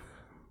grieve.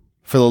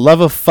 For the love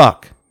of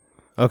fuck,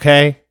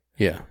 okay?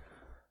 Yeah.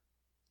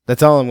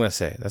 That's all I'm gonna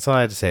say. That's all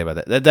I had to say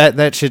about that.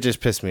 That shit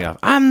just pissed me off.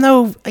 I'm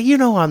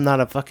not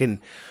a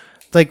fucking.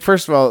 Like,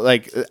 first of all,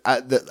 like,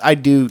 I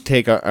do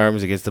take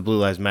arms against the Blue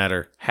Lives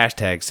Matter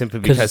hashtag simply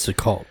because it's a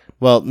cult.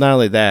 Well, not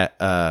only that,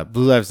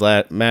 Blue Lives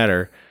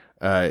Matter,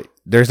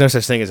 there's no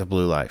such thing as a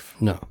blue life.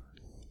 No.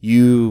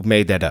 You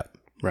made that up.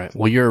 Right.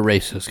 Well, you're a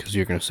racist because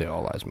you're going to say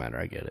all lives matter.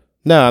 I get it.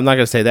 No, I'm not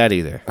going to say that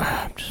either.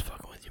 I'm just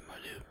fucking with you, my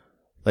dude.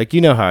 Like,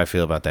 you know how I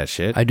feel about that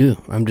shit. I do.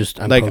 I'm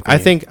like, I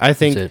think,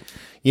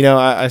 you know,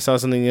 I saw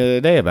something the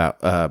other day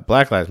about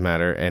Black Lives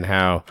Matter and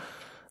how,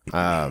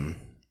 and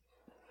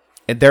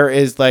there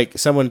is, like,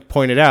 someone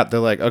pointed out,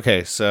 they're like,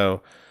 okay,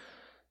 so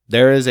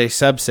there is a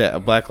subset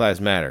of Black Lives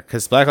Matter,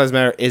 because Black Lives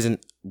Matter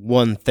isn't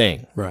one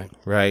thing. Right?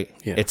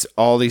 Yeah. It's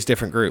all these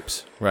different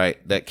groups, right,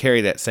 that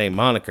carry that same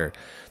moniker.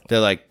 They're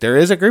like, there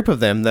is a group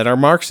of them that are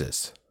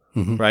Marxists,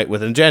 right,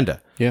 with an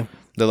agenda. Yeah.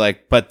 They're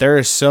like, but there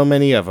is so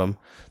many of them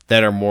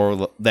that are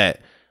more,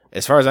 that,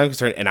 as far as I'm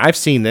concerned, and I've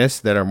seen this,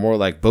 that are more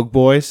like book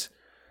boys.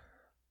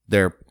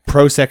 They're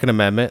pro-Second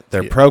Amendment.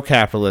 They're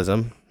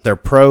pro-capitalism. They're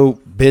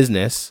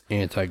pro-business.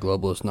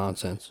 Anti-globalist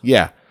nonsense.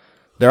 Yeah.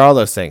 They're all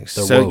those things.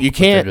 They're so woke, you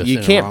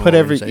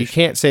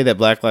can't say that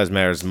Black Lives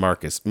Matter is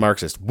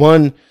Marxist.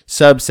 One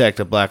subsect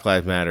of Black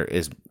Lives Matter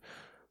is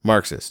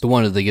Marxist. The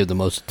one that they give the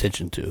most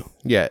attention to.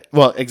 Yeah.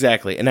 Well,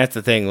 exactly. And that's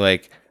the thing,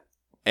 like,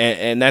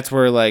 and that's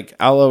where, like,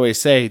 I'll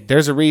always say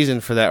there's a reason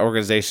for that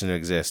organization to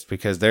exist,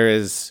 because there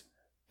is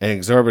an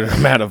exorbitant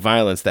amount of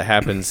violence that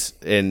happens.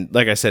 And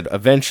like I said,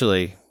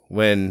 eventually,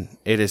 when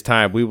it is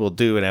time, we will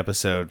do an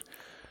episode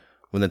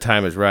when the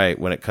time is right,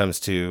 when it comes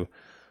to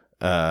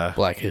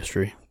Black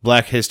history.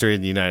 Black history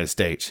in the United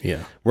States.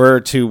 Yeah. We're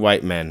two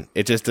white men.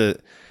 It just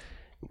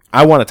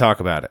I want to talk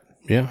about it.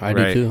 Yeah, I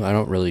Right. do too. I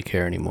don't really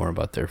care anymore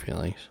about their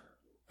feelings.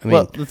 I mean,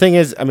 Well, the thing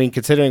is, I mean,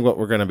 considering what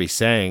we're going to be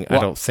saying, I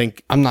Well, don't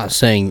think I'm not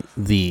saying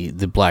the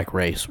black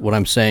race. What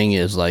I'm saying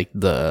is like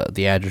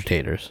the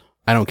agitators.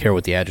 I don't care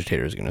what the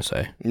agitators are going to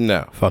say.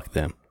 no. Fuck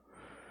them.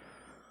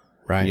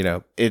 Right? You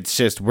know, it's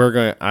just we're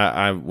going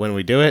to when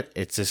we do it,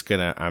 it's just going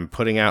to I'm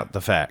putting out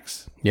the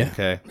facts. Yeah.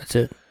 Okay. That's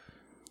it.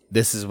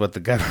 This is what the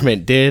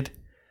government did,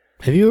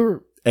 Have you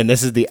ever and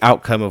this is the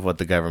outcome of what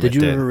the government did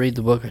you did. ever read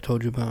the book I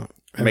told you about?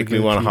 Ever Make me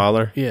give it want to you?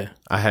 holler? Yeah.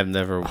 I have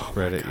never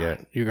read it God,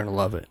 yet. You're going to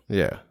love it.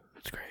 Yeah.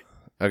 It's great.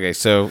 Okay,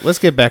 so let's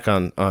get back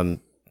on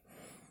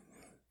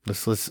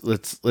let's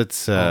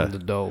On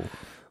the dough.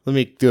 let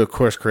me do a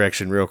course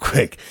correction real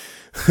quick.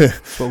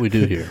 That's what we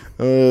do here.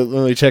 Let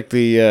me check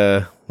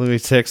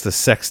the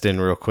sextant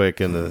real quick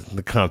and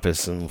the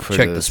compass and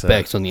Check the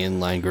specs on the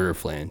inline girder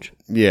flange.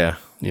 Yeah.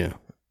 Yeah.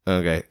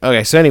 Okay.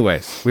 So,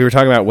 anyways, we were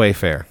talking about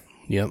Wayfair,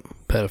 Yep.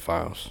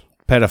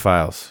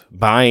 pedophiles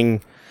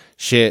buying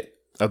shit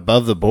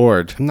above the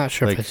board. I'm not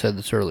sure if I said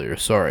this earlier.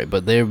 Sorry,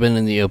 but they've been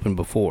in the open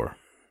before.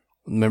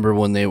 Remember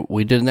when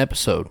we did an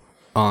episode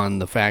on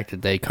the fact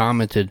that they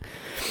commented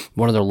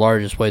one of their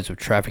largest ways of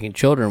trafficking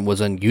children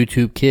was on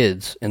YouTube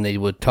Kids, and they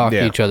would talk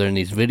to each other in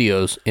these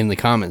videos in the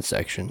comments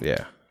section.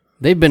 Yeah.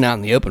 They've been out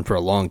in the open for a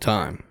long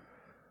time.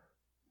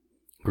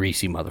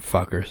 Greasy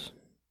motherfuckers.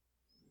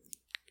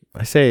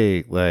 I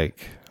say,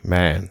 like,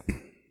 man,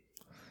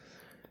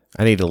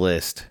 I need a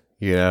list.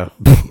 You know,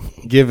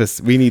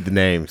 we need the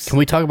names. Can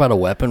we talk about a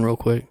weapon real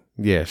quick?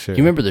 Yeah, sure. Do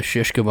you remember the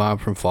shish kebab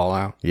from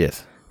Fallout?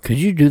 Yes. Could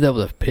you do that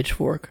with a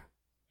pitchfork?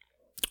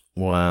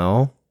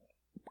 Well,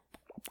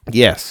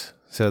 yes.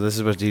 So this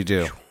is what you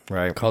do,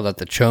 right? Call that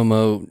the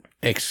Chomo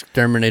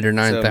Exterminator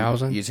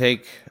 9000? So you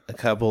take a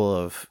couple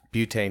of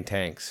butane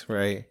tanks,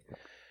 right?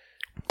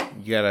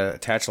 You gotta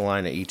attach a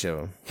line to each of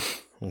them,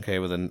 okay?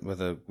 With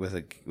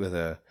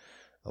a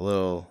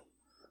little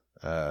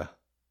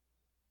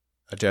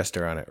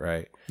adjuster on it,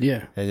 right?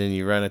 Yeah. And then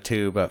you run a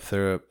tube up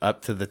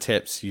to the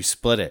tips. You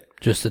split it.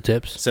 Just the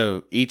tips?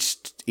 So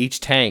each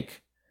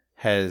tank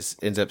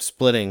ends up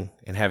splitting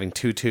and having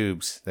two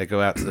tubes that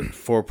go out to the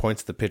 4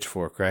 points of the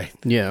pitchfork, right?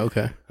 Yeah,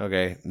 okay.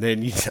 Okay.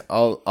 Then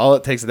all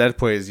it takes at that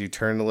point is you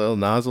turn the little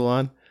nozzle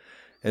on,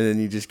 and then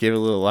you just give it a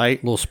little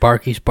light, Little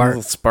sparky spark.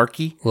 little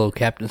sparky, Little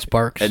Captain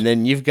Sparks. and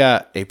then you've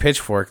got a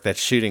pitchfork that's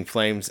shooting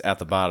flames out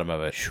the bottom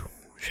of it.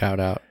 Shout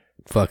out.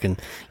 Fucking,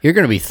 you're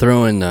going to be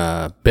throwing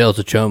bales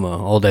of Chomo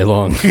all day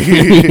long.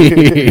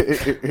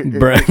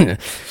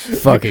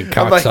 Fucking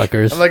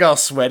cocksuckers. I'm like all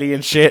sweaty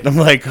and shit. And I'm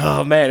like,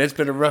 oh man, it's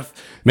been a rough.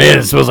 Man,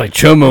 it smells like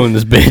Chomo in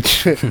this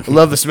bitch. I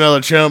love the smell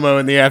of chomo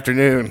in the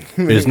afternoon.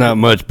 It's not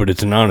much, but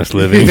it's an honest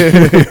living.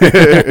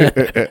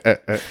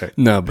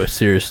 No, but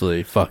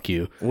seriously, fuck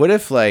you. What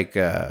if like,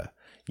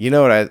 you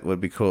know what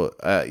would be cool?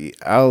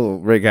 I'll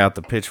rig out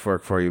the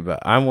pitchfork for you, but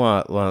I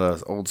want one of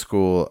those old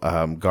school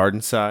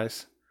garden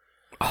size.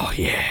 Oh,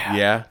 yeah.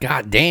 Yeah.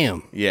 God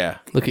damn. Yeah.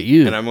 Look at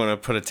you. And I'm gonna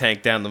put a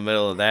tank down the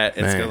middle of that,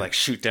 and it's gonna like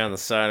shoot down the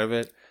side of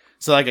it,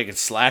 so like I could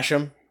slash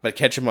them, but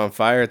catch them on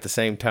fire at the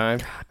same time.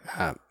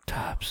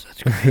 Tops.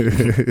 That's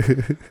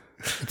great.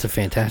 It's a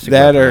fantastic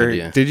That weapon or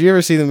idea. did you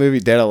ever see the movie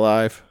Dead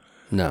Alive?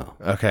 No.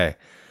 Okay,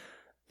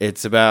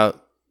 it's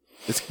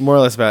more or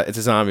less about it's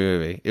a zombie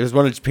movie. It was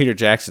one of Peter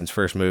Jackson's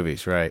first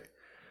movies, right?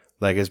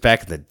 Like it was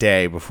back in the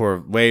day,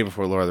 way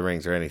before Lord of the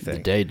Rings or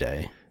anything. The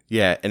Day.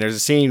 Yeah, and there's a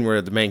scene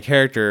where the main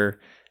character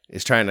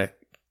is trying to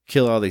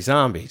kill all these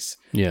zombies.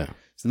 Yeah.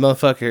 So the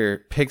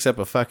motherfucker picks up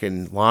a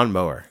fucking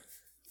lawnmower.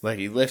 Like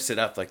he lifts it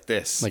up like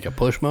this. Like a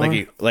push mower?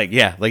 Like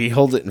he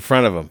holds it in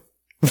front of him.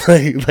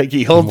 like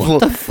he holds What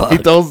the fuck? he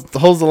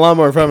holds the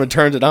lawnmower in front of him and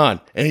turns it on.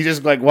 And he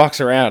just like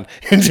walks around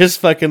and just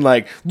fucking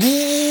like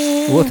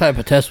What type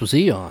of test was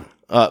he on?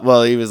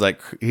 well, he was like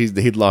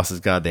he'd lost his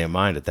goddamn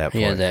mind at that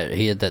point.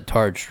 He had that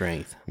tard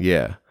strength.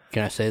 Yeah.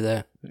 Can I say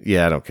that?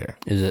 Yeah, I don't care.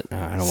 Is it? I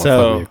don't want to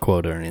So- fuck with your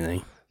quote or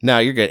anything. No,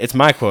 you're good. It's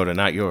my quota,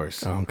 not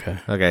yours. Oh, okay.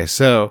 Okay,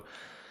 so,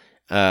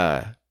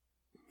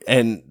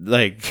 and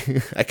like,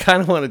 I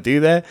kind of want to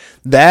do that.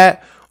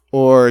 That,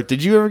 or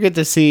did you ever get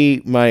to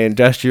see my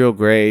industrial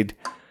grade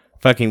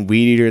fucking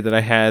weed eater that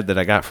I had that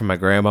I got from my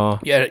grandma?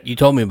 Yeah, you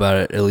told me about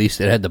it. At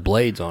least it had the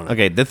blades on it.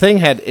 Okay, the thing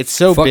it's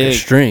so Fucking big.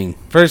 string.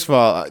 First of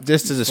all,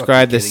 just to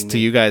describe this kidding to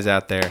me. you guys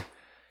out there,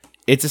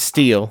 it's a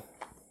steel,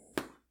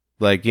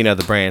 like, you know,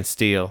 the brand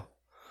Steel,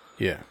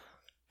 Yeah.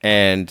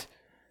 and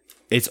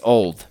it's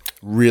old,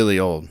 really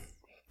old.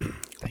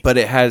 But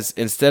it has,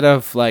 instead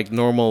of like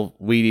normal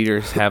weed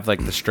eaters have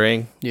like the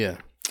string, Yeah.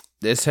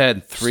 this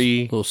had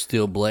three Little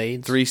steel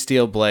blades.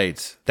 steel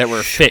blades that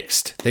were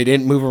fixed. They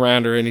didn't move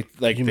around or anything.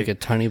 Like, Did you make a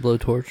tiny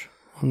blowtorch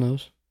on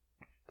those?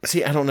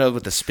 see, I don't know,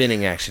 with the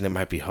spinning action, it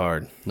might be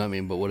hard. No, I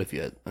mean, but what if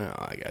you had... Oh,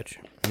 I got you.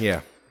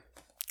 Yeah,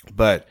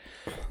 but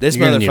this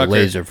You're gonna need a motherfucker,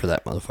 laser for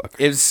that motherfucker.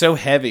 it's so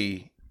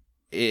heavy.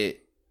 You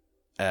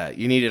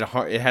needed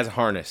it has a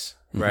harness,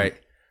 right,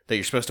 that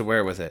you're supposed to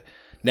wear with it.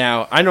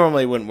 Now, I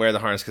normally wouldn't wear the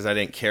harness because I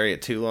didn't carry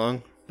it too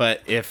long,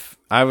 But if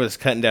I was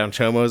cutting down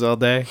chomos all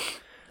day,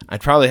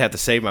 I'd probably have to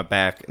save my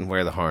back and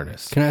wear the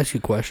harness. Can I ask you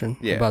a question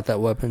about that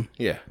weapon?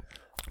 Yeah.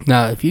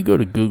 Now, if you go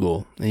to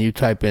Google and you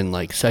type in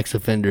like sex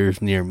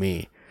offenders near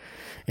me,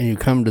 and you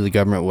come to the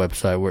government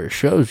website where it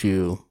shows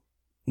you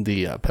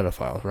the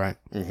pedophiles, right?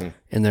 Mm-hmm.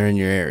 And they're in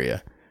your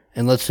area.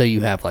 And let's say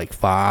you have like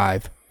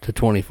 5 to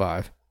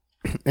 25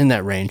 in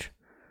that range.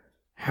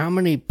 How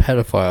many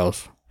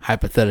pedophiles,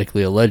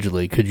 hypothetically,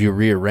 allegedly, could you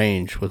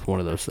rearrange with one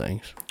of those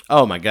things?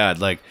 Oh my God.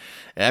 Like,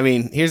 I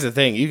mean, here's the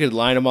thing. You could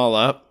line them all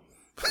up.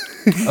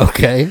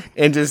 Okay.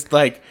 And just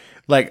like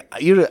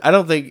you, I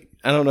don't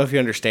know if you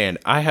understand.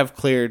 I have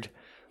cleared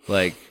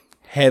like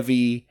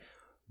heavy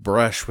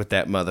brush with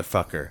that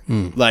motherfucker.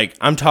 Like,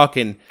 I'm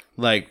talking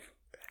like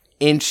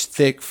inch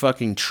thick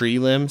fucking tree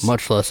limbs.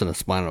 Much less than a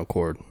spinal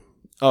cord.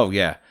 Oh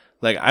yeah.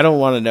 Like, I don't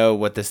want to know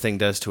what this thing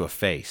does to a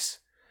face.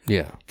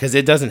 Yeah. Because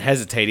it doesn't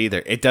hesitate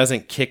either. It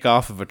doesn't kick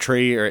off of a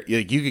tree, or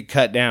like, you could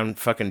cut down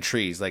fucking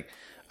trees. Like,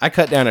 I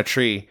cut down a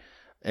tree,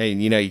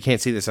 and you can't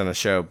see this on the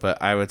show,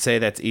 but I would say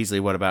that's easily,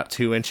 about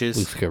 2 inches?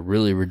 Looks like a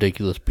really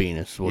ridiculous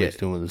penis. What he's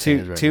doing with his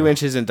hands right 2 now.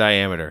 inches in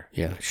diameter.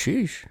 Yeah.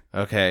 Sheesh.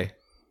 Okay.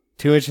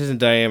 2 inches in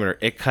diameter.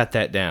 It cut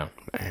that down.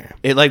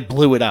 It like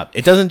blew it up.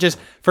 It doesn't just,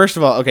 first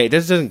of all, okay, it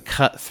doesn't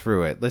cut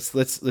through it. Let's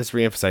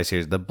reemphasize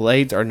here. The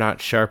blades are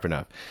not sharp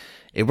enough.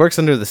 It works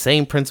under the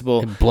same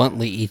principle. It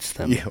bluntly eats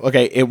them. Yeah,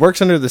 okay, it works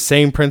under the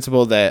same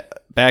principle that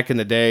back in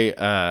the day,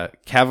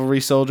 cavalry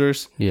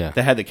soldiers that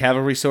had the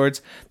cavalry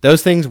swords,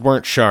 those things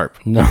weren't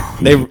sharp. No.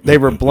 They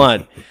were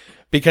blunt.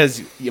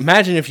 Because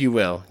imagine, if you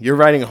will, you're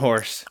riding a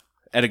horse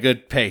at a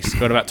good pace,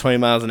 going about 20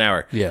 miles an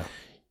hour. Yeah.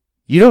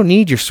 You don't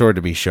need your sword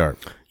to be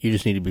sharp. You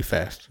just need to be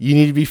fast. You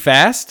need to be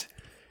fast,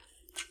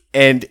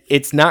 and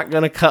it's not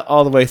going to cut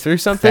all the way through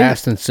something.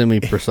 Fast and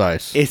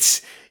semi-precise.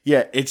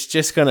 It's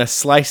just going to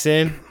slice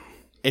in.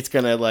 It's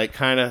going to like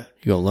kind of...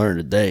 You're going to learn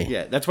today.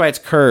 Yeah, that's why it's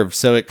curved,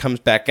 so it comes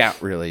back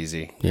out real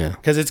easy. Yeah.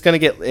 Because it's going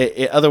to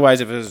get...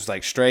 otherwise, if it was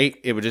like straight,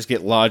 it would just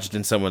get lodged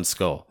in someone's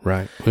skull.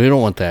 Right. We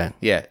don't want that.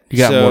 Yeah. You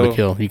got more to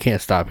kill. You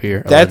can't stop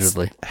here, That's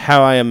allegedly.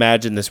 how I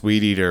imagine this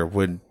weed eater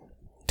would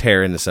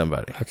tear into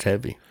somebody. That's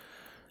heavy.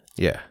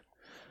 Yeah.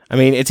 I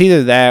mean, it's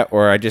either that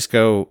or I just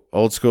go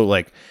old school.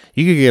 Like,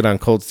 you could get on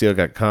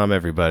coldsteel.com,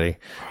 everybody.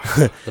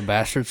 The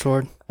bastard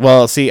sword?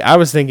 Well, see, I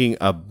was thinking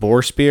a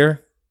boar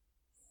spear.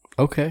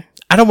 Okay.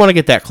 I don't want to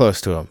get that close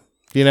to him.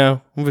 I'm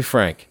gonna be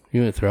frank. You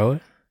gonna throw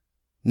it?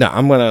 No,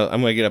 I'm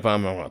gonna get up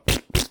on him.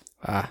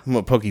 I'm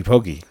gonna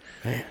pokey.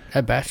 Man,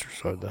 that bastard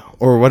sword though.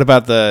 Or what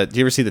about do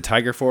you ever see the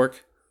tiger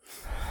fork?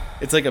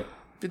 It's like a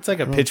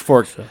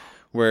pitchfork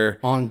where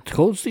on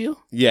Cold Steel?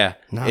 Yeah,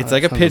 No, it's that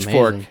like a sounds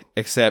pitchfork, amazing.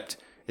 except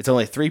it's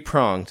only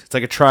 3-pronged. It's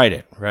like a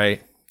trident,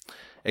 right?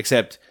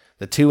 Except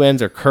the two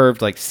ends are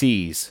curved like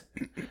C's,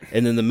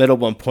 and then the middle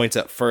one points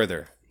up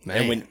further. Man.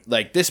 And when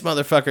like this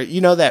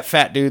motherfucker, that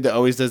fat dude that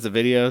always does the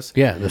videos?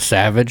 Yeah, the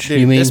Savage.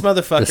 Dude, you mean this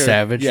motherfucker? The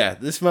Savage? Yeah,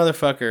 this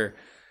motherfucker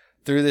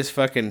threw this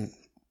fucking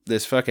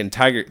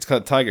tiger. It's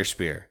called tiger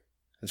spear.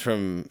 It's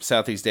from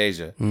Southeast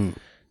Asia. Threw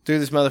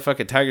this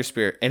motherfucking tiger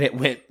spear, and it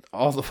went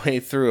all the way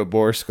through a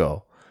boar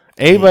skull.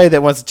 Anybody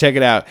that wants to check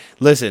it out,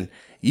 listen.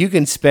 You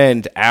can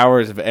spend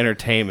hours of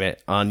entertainment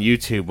on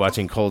YouTube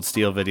watching Cold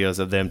Steel videos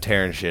of them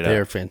tearing shit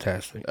They're up.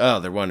 fantastic. Oh,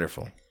 they're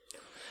wonderful.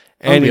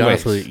 I'll be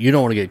honest Anyways, with you, you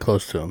don't want to get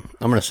close to them.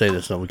 I'm going to say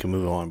this so we can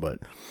move on, but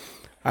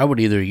I would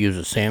either use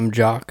a Sam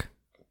Jock,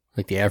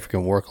 like the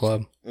African War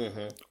Club,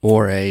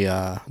 or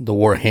the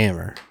War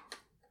Hammer.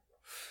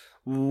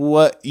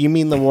 what you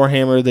mean the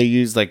Warhammer they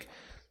used? Like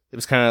it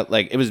was kind of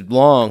like it was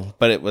long,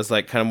 but it was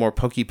like kind of more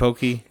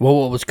pokey. Well,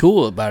 what was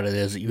cool about it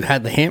is that you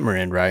had the hammer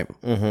end, right?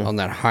 On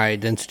that high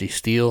density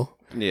steel.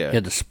 Yeah. You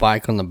had the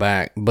spike on the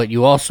back, but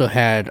you also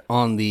had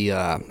on the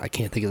I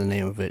can't think of the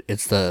name of it.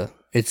 It's the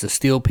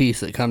steel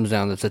piece that comes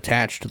down that's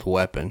attached to the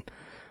weapon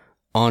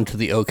onto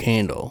the oak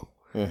handle,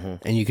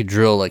 and you could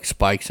drill like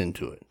spikes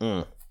into it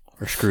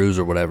or screws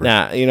or whatever.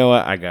 Nah, you know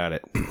what? I got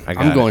it.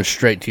 I'm going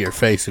straight to your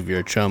face if you're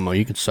a chomo.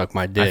 You can suck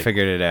my dick. I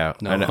figured it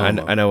out. No I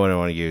homo. know what I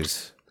want to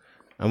use.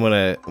 I'm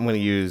gonna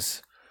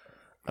use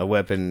a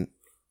weapon,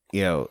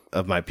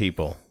 of my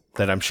people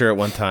that I'm sure at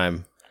one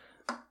time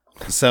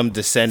some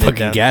descendant Fucking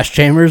down. gas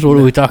chambers? What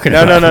are we talking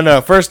about?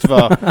 No. First of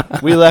all,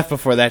 we left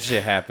before that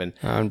shit happened.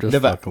 I'm just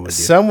But fucking with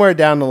you. somewhere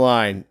down the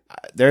line,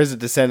 there's a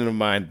descendant of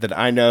mine that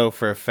I know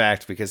for a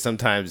fact because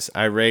sometimes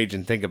I rage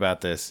and think about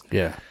this.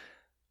 Yeah.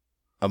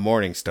 A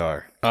morning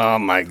star. Oh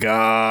my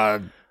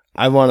god.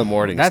 I want a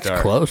morning That's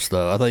star. close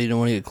though. I thought you didn't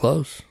want to get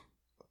close.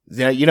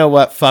 Yeah, you know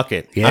what? Fuck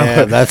it.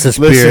 Yeah, that's the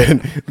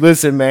spirit.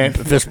 Listen, man.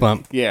 Fist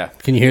bump. Yeah.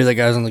 Can you hear the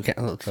guys on the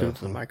let's do it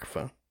to the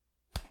microphone.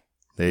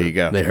 There you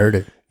go. They heard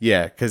it.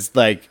 Yeah, because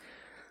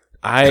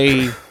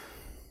I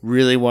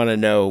really want to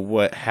know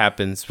what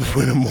happens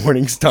when a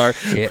morning star.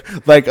 Yeah.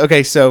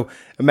 Okay, so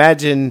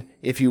imagine,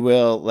 if you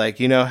will,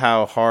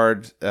 how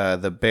hard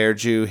the Bear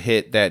Jew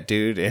hit that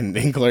dude in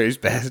Inglourious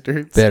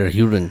Bastards. Better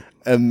human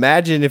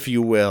Imagine, if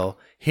you will,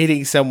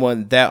 hitting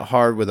someone that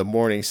hard with a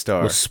morning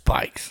star with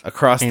spikes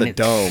across and the it's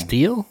dome.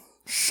 Steel?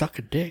 Suck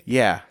a dick.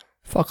 Yeah.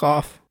 Fuck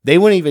off. They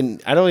wouldn't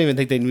even. I don't even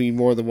think they need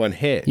more than one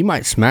hit. You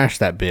might smash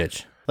that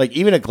bitch. Like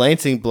even a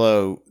glancing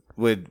blow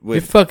would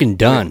You're fucking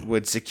done.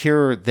 Would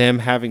secure them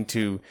having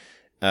to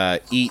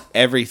eat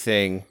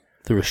everything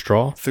Through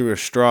a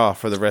straw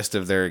for the rest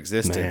of their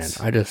existence.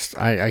 Man,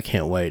 I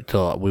can't wait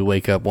till we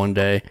wake up one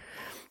day.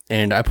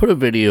 And I put a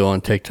video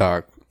on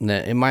TikTok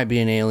that it might be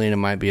an alien, it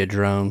might be a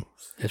drone.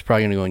 It's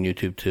probably gonna go on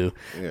YouTube too.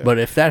 Yeah. But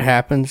if that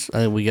happens,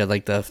 we got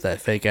like that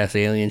fake ass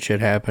alien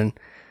shit happen.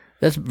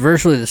 That's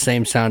virtually the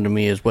same sound to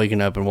me as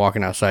waking up and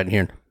walking outside and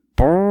hearing.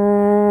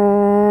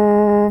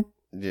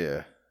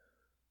 Yeah.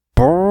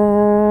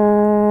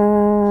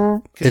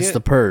 It's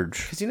the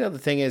purge. Because the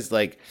thing is,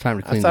 like, it's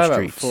time to clean I thought the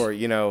about it streets. before,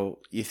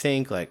 you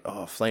think like,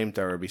 oh, a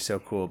flamethrower would be so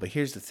cool. But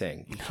here's the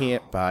thing. You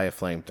can't buy a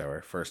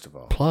flamethrower, first of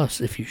all. Plus,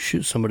 if you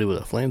shoot somebody with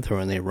a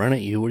flamethrower and they run at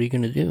you, what are you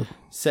going to do?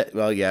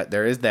 Well, yeah,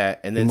 there is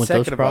that. And then with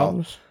second those of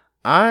problems?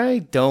 all, I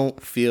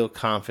don't feel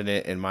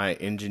confident in my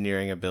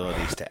engineering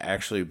abilities to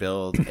actually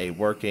build a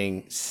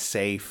working,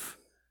 safe,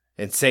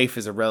 and safe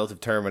is a relative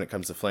term when it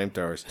comes to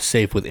flamethrowers.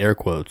 Safe with air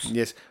quotes.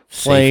 Yes,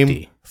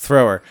 Safety.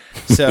 Flamethrower.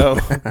 So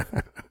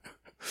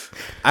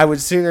I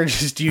would sooner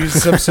just use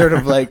some sort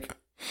of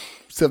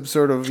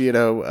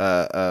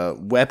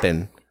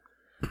weapon,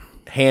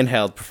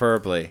 handheld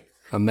preferably.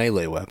 A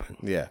melee weapon.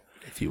 Yeah.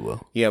 If you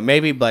will. Yeah,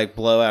 maybe like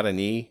blow out a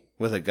knee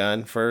with a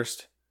gun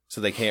first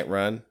so they can't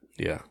run.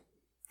 Yeah.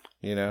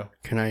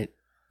 Can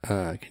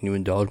you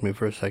indulge me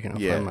for a second? I'll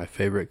find my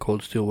favorite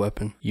cold steel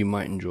weapon. You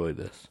might enjoy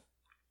this.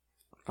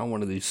 I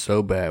wanted these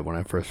so bad when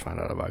I first found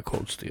out about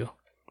cold steel.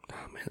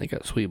 Oh man, they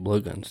got sweet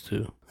blowguns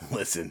too.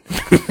 Listen.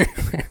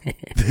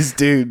 This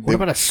dude. What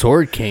about a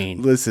sword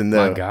cane? Listen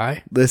though. My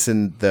guy.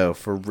 Listen though,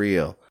 for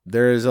real.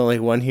 There is only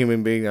one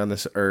human being on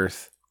this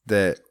earth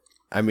that,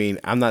 I'm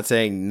not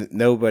saying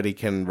nobody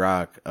can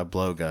rock a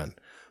blowgun,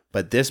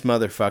 but this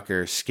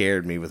motherfucker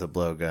scared me with a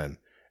blowgun,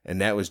 and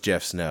that was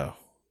Jeff Snow.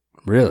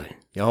 Really?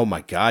 Oh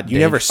my God. You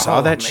never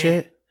saw that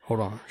shit?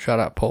 Hold on. Shout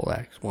out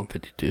Poleaxe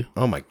 152.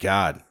 Oh my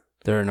God.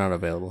 They're not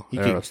available.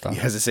 They're out of stock.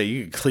 As I say,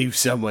 you could cleave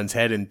someone's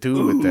head in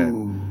two with that.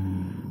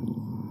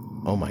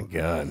 Oh my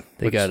God.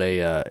 They got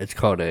it's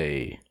called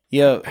a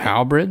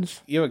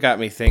halberds. You know what got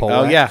me thinking?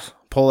 Poleaxe? Oh yeah.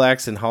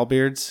 Poleaxe and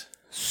halberds.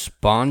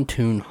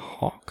 Spontoon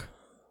hawk.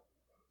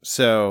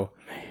 So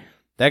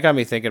that got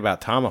me thinking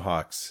about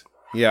tomahawks.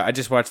 Yeah, I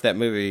just watched that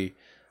movie.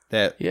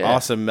 That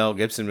awesome Mel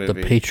Gibson movie,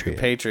 The Patriot.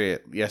 The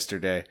Patriot,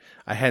 yesterday.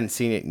 I hadn't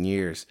seen it in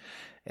years.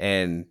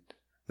 And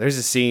there's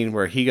a scene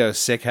where he goes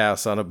sick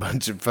house on a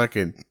bunch of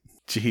fucking...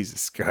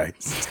 Jesus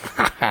Christ.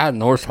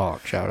 Norse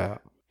Hawk, shout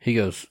out. He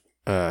goes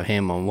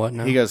ham on what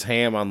now? He goes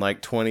ham on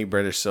like 20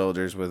 British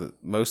soldiers,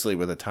 mostly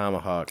with a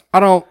tomahawk. I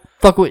don't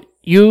fuck with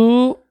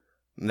you.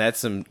 And that's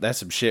some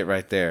shit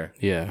right there.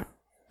 Yeah.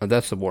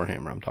 That's the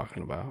Warhammer I'm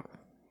talking about.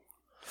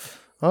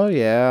 Oh,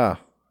 yeah.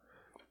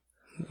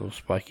 A little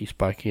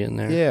spiky in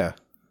there. Yeah.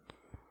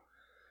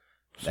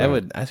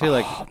 So, I feel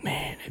like... Oh,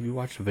 man. Have you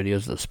watched the videos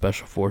of the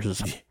Special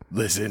Forces?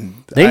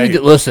 Listen. They need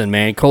to... Listen,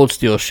 man. Cold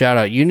Steel, shout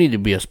out. You need to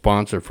be a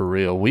sponsor for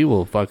real. We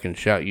will fucking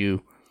shout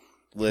you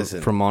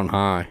from on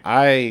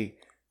high.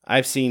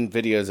 I've seen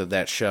videos of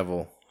that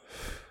shovel.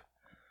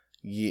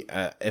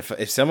 Yeah,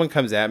 if someone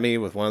comes at me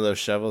with one of those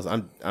shovels,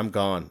 I'm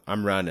gone.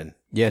 I'm running.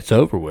 Yeah, it's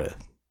over with.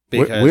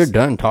 We're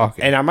done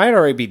talking. And I might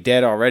already be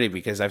dead already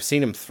because I've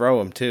seen them throw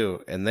them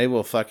too, and they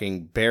will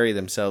fucking bury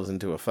themselves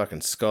into a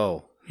fucking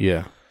skull.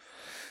 Yeah.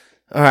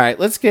 All right,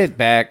 let's get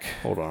back.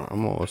 Hold on,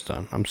 I'm almost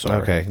done. I'm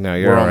sorry. Okay, no,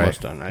 you're all right.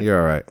 Almost done.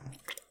 You're all right.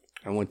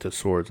 I went to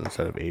swords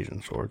instead of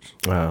Asian swords.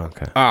 Oh,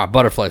 okay.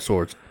 Butterfly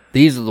swords.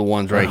 These are the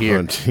ones right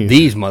here. Jesus.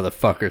 These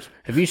motherfuckers.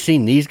 Have you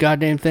seen these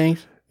goddamn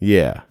things?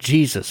 Yeah.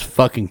 Jesus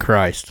fucking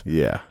Christ.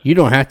 Yeah. You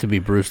don't have to be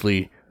Bruce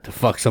Lee to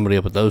fuck somebody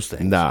up with those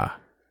things. Nah.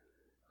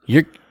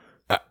 You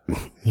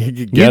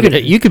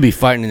could be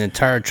fighting an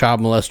entire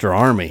child molester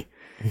army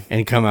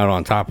and come out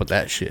on top with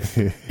that shit.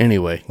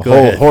 Anyway, go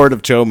ahead. Horde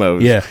of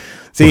chomos. Yeah.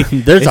 See,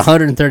 there's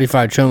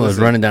 135 chomos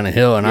running down a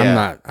hill, and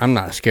I'm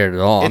not scared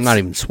at all. I'm not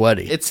even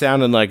sweaty. It's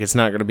sounding like it's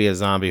not going to be a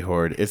zombie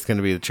horde. It's going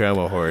to be the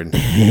chomo horde.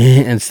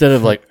 Instead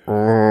of like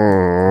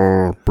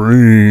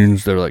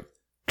brains, they're like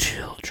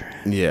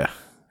children. Yeah,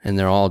 and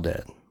they're all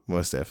dead.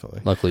 Most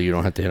definitely. Luckily, you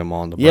don't have to hit them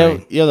all in the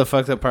brain. Yeah, the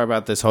fucked up part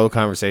about this whole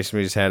conversation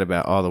we just had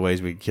about all the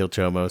ways we could kill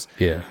chomos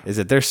is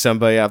that there's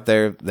somebody out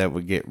there that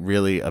would get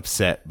really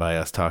upset by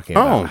us talking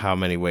about how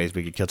many ways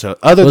we could kill chomos.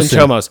 Other than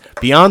chomos,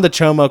 beyond the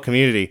chomo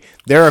community,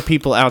 there are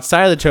people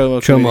outside of the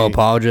chomo community.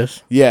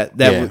 Apologists? Yeah,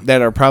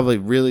 that are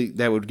probably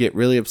that would get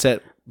really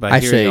upset by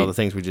hearing all the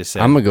things we just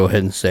said. I'm going to go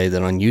ahead and say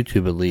that on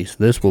YouTube at least,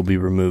 this will be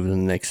removed in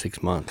the next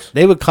 6 months.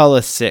 They would call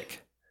us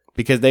sick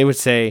because they would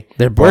say,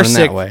 they're born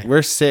that way.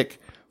 We're sick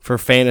for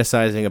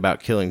fantasizing about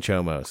killing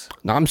chomos.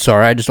 No, I'm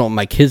sorry. I just don't want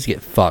my kids to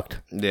get fucked.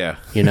 Yeah.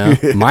 You know?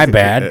 My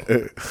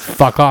bad.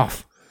 Fuck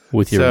off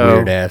with your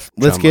weird ass.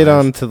 Let's get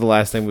on to the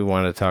last thing we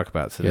wanted to talk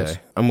about today. Yes.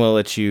 I'm going to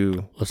let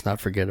you... Let's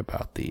not forget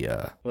about the...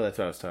 Well, that's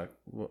what I was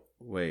talking...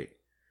 Wait.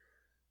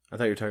 I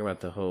thought you were talking about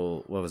the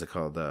whole... What was it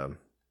called?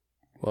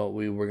 Well,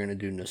 we were going to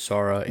do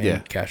Nesara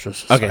and Cashless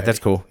Society. Okay, that's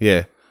cool.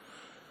 Yeah.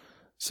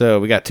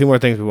 So we got 2 more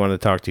things we want to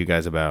talk to you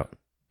guys about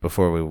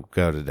before we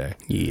go today.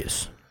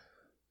 Yes.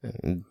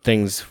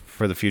 Things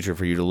for the future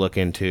for you to look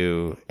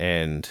into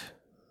and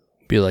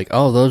Be like,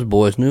 oh, those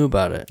boys knew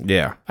about it.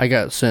 yeah. I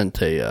got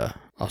sent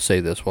I'll say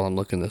this while I'm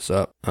looking this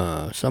up.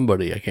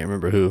 Somebody, I can't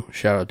remember who,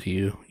 shout out to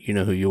you. You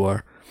know who you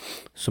are.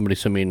 Somebody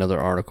sent me another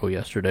article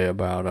yesterday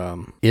about,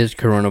 is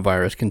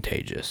coronavirus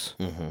contagious?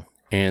 Mm-hmm.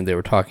 And they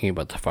were talking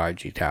about the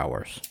 5G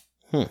towers.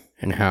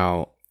 And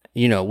how,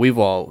 we've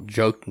all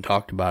joked and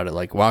talked about it.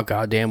 Like, wow,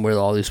 goddamn, where do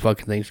all these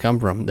fucking things come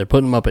from? They're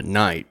putting them up at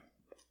night.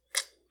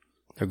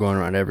 They're going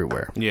around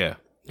everywhere. Yeah.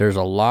 There's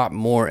a lot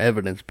more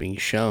evidence being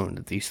shown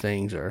that these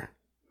things are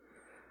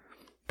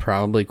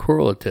probably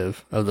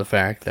correlative of the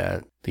fact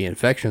that the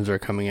infections are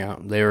coming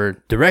out. They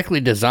were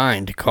directly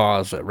designed to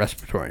cause a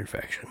respiratory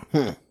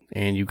infection.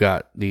 And you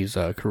got these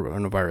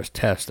coronavirus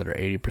tests that are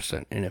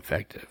 80%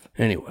 ineffective.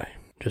 Anyway,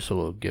 just a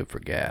little give for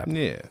gab.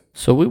 Yeah.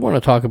 So we want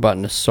to talk about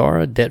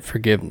Nesara debt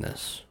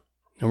forgiveness.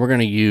 And we're going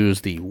to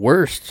use the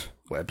worst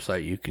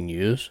website you can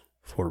use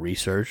for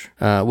research,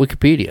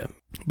 Wikipedia.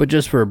 But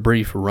just for a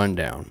brief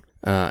rundown.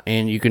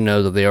 And you can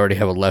know that they already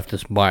have a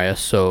leftist bias,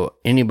 so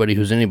anybody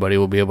who's anybody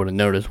will be able to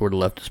notice where the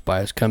leftist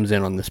bias comes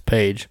in on this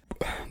page.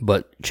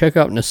 But check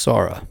out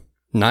Nesara,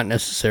 not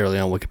necessarily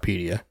on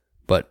Wikipedia,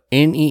 but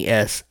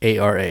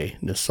Nesara,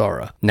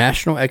 Nesara.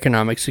 National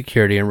Economic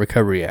Security and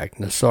Recovery Act,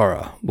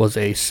 Nesara, was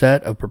a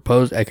set of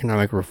proposed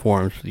economic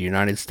reforms for the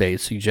United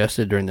States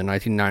suggested during the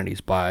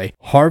 1990s by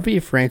Harvey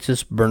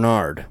Francis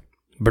Bernard.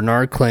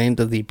 Bernard claimed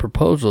that the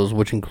proposals,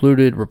 which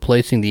included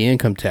replacing the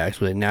income tax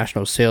with a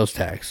national sales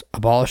tax,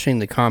 abolishing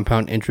the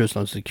compound interest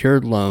on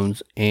secured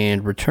loans,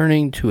 and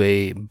returning to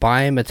a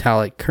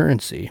bimetallic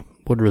currency,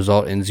 would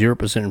result in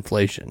 0%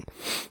 inflation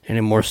and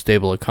a more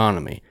stable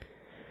economy.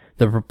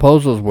 The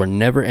proposals were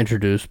never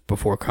introduced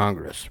before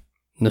Congress.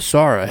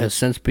 Nesara has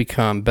since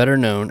become better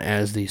known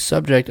as the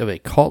subject of a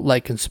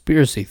cult-like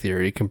conspiracy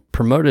theory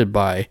promoted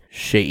by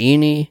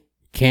Shaini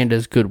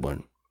Candace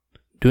Goodwin,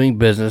 doing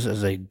business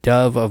as a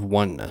dove of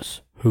oneness,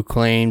 who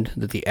claimed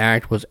that the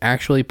act was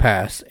actually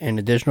passed and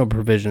additional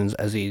provisions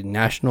as the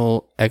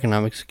National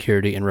Economic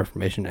Security and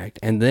Reformation Act,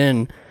 and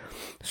then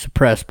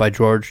suppressed by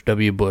George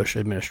W. Bush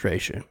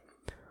administration.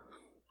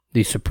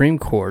 The Supreme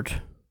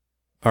Court,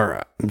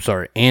 Goodwin's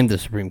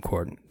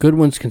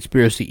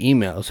conspiracy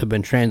emails have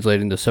been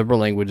translated into several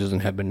languages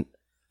and have been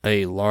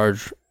a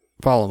large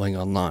following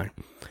online.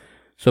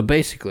 So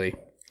basically,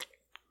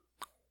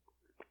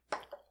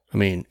 I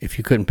mean, if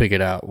you couldn't pick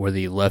it out where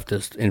the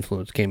leftist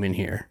influence came in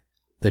here,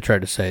 they tried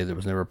to say there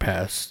was never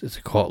passed, it's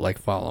a cult-like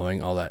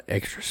following, all that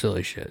extra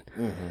silly shit.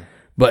 Mm-hmm.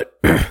 But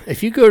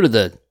if you go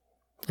to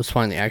let's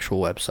find the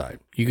actual website.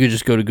 You could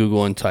just go to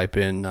Google and type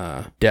in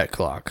debt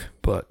clock,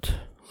 but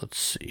let's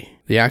see.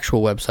 The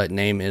actual website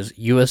name is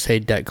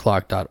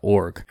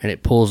usadebtclock.org, and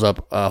it pulls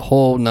up a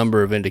whole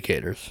number of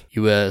indicators.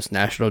 U.S.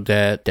 national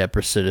debt, debt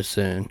per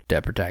citizen,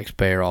 debt per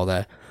taxpayer, all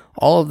that.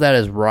 All of that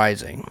is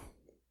rising,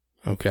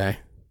 okay?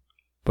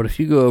 But if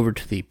you go over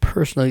to the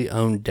personally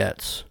owned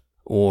debts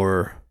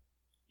or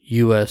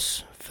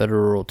U.S.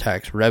 federal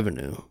tax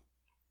revenue,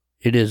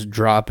 it is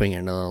dropping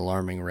at an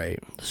alarming rate.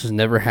 This has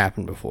never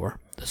happened before.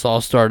 This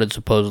all started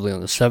supposedly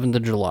on the 7th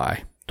of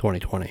July,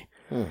 2020.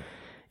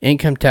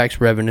 Income tax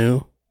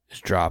revenue is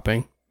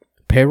dropping.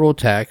 Payroll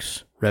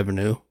tax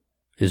revenue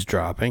is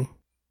dropping.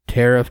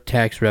 Tariff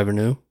tax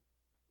revenue,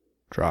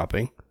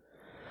 dropping.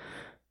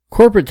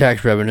 Corporate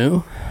tax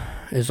revenue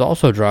is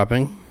also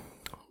dropping.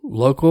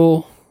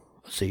 Total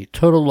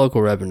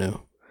local revenue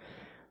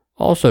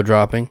also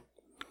dropping.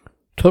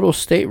 Total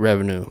state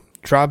revenue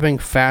dropping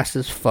fast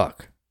as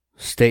fuck.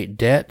 State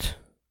debt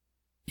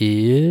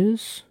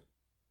is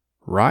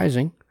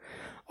rising.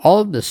 All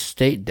of the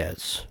state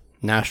debts,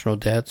 national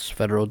debts,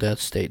 federal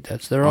debts, state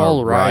debts, they're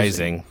all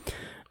rising.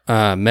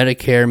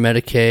 Medicare,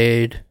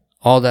 Medicaid,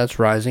 all that's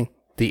rising.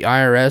 The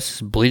IRS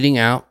is bleeding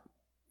out.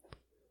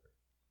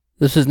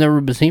 This has never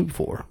been seen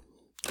before.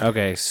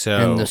 Okay, so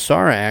in the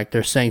Nesara Act,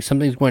 they're saying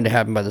something's going to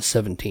happen by the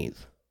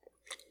 17th.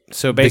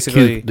 So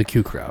basically, the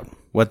Q crowd.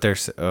 What they're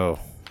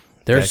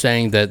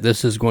saying that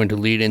this is going to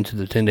lead into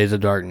the 10 days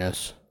of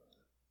darkness.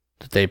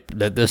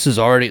 That this is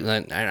already.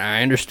 And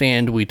I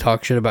understand we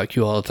talk shit about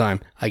Q all the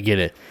time. I get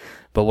it,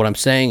 but what I'm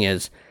saying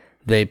is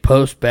they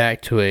post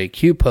back to a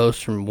Q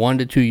post from 1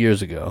 to 2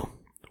 years ago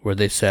where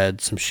they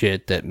said some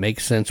shit that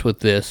makes sense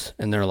with this,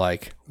 and they're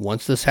like,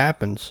 once this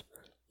happens,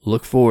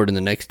 look forward in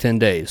the next 10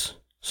 days.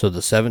 So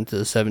the 7th to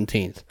the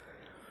 17th,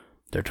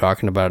 they're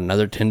talking about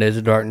another 10 days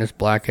of darkness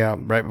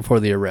blackout right before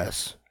the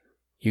arrests.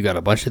 You got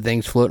a bunch of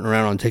things floating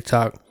around on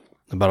TikTok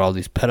about all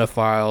these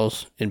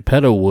pedophiles in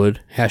Pedowood,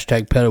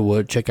 hashtag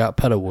Pedowood, check out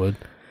Pedowood,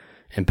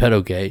 and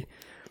Pedogate.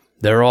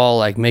 They're all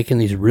like making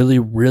these really,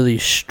 really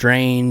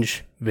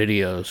strange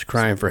videos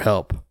crying for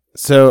help.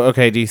 So,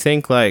 okay, do you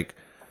think like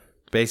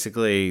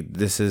basically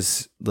this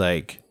is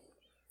like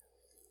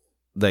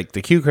the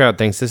Q crowd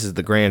thinks this is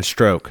the grand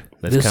stroke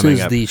that's coming up?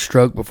 This is the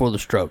stroke before the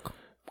stroke.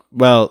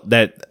 Well,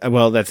 that's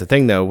the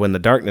thing though. When the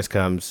darkness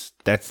comes,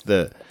 that's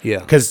the yeah.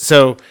 Because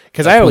I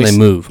always when they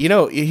move.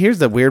 Here's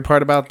the weird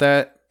part about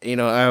that.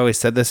 I always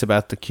said this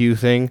about the Q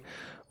thing,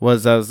 I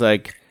was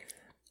like,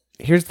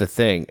 here's the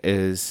thing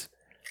is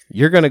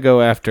you're going to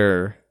go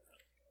after,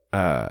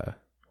 the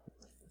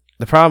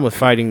problem with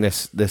fighting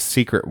this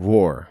secret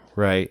war,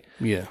 right?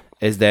 Yeah.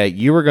 Is that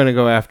you were going to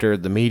go after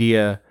the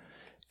media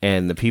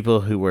and the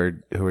people who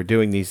were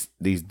doing these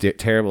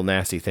terrible,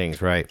 nasty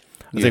things, right?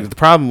 I think the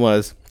problem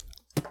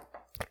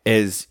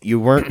is you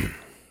weren't.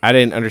 I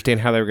didn't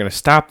understand how they were going to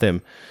stop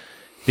them,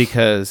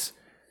 because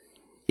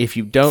if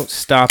you don't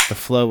stop the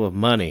flow of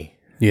money,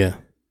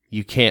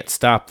 you can't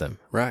stop them,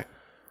 right?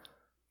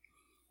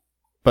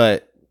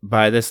 But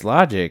by this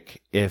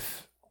logic,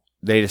 if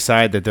they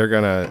decide that they're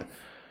going to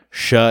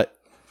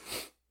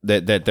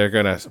that they're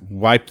going to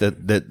wipe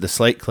the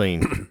slate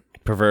clean,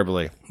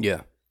 proverbially,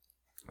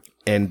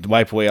 and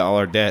wipe away all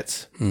our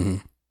debts,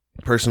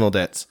 personal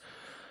debts.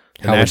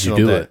 How would you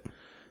do it?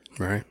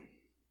 Right.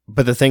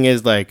 But the thing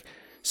is, like,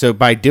 so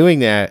by doing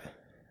that,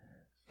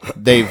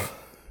 they've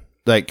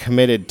like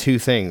committed two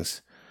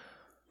things.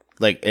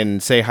 Like,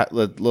 and say,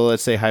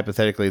 let's say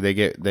hypothetically,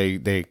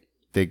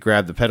 they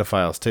grab the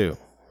pedophiles too,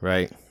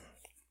 right?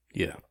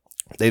 Yeah.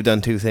 They've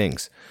done two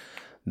things.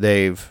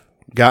 They've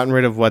gotten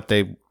rid of what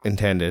they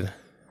intended,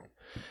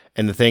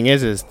 and the thing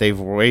is they've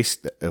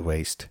erased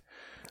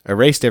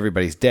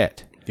everybody's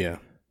debt. Yeah.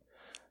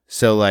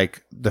 So,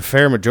 like, the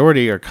fair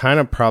majority are kind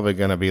of probably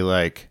going to be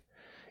like,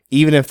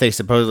 even if they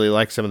supposedly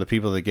like some of the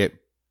people that get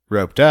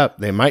roped up,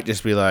 they might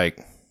just be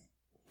like,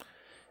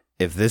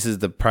 if this is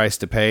the price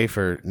to pay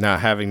for not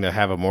having to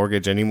have a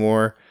mortgage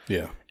anymore,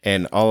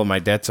 and all of my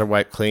debts are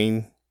wiped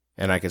clean,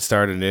 and I can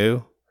start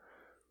anew,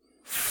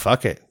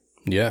 fuck it.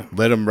 Yeah.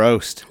 Let them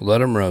roast. Let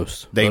them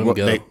roast. They go.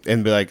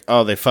 And be like,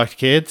 oh, they fucked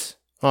kids?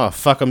 Oh,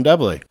 fuck them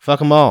doubly. Fuck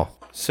them all.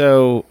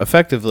 So,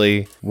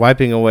 effectively,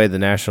 wiping away the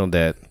national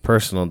debt,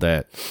 personal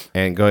debt,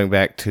 and going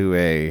back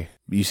to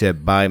you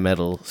said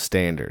bimetal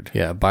standard.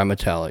 Yeah,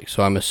 bimetallic.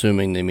 So I'm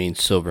assuming they mean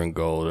silver and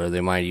gold, or they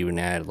might even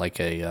add like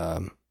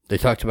they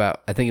talked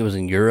about, I think it was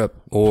in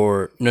Europe,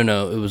 or,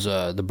 no, it was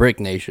the BRIC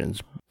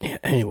nations. Yeah,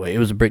 anyway, it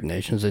was the BRIC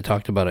nations. They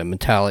talked about a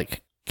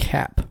metallic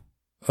cap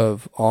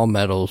of all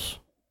metals,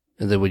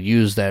 and they would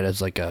use that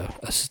as like a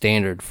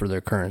standard for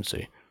their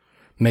currency,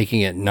 making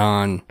it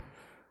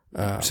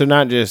so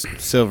not just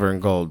silver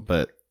and gold,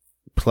 but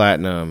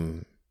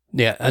platinum.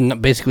 Yeah,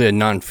 basically a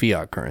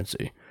non-fiat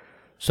currency.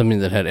 Something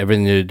that had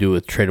everything to do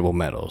with tradable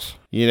metals.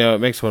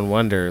 It makes one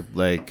wonder,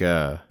 like,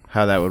 how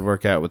that would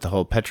work out with the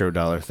whole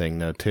petrodollar thing,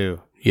 though,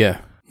 too.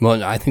 Yeah.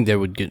 Well, I think they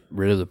would get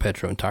rid of the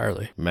petro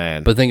entirely.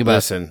 Man. But think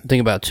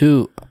about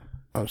too.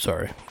 I'm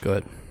sorry. Go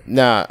ahead.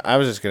 Nah, I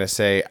was just going to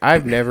say,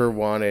 I've never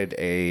wanted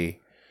a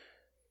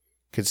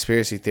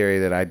conspiracy theory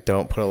that I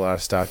don't put a lot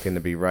of stock in to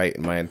be right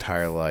in my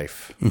entire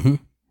life. Mm-hmm.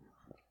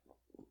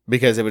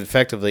 Because it would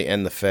effectively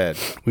end the Fed.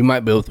 We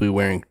might both be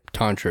wearing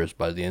tonsures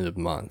by the end of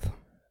the month.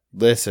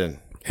 Listen.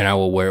 And I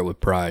will wear it with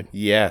pride.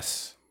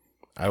 Yes.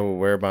 I will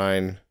wear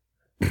mine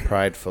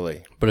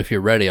pridefully. But if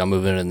you're ready, I'll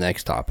move into the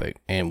next topic,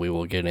 and we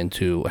will get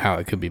into how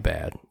it could be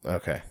bad.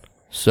 Okay.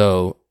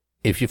 So,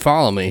 if you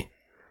follow me,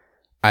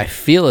 I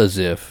feel as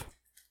if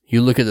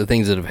you look at the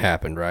things that have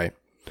happened, right?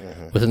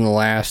 Mm-hmm. Within the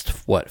last,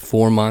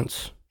 4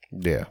 months?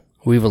 Yeah.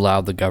 We've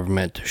allowed the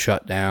government to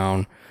shut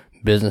down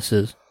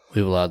businesses.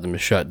 We've allowed them to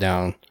shut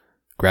down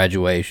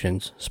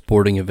graduations,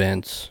 sporting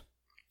events,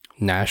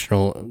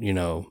 national,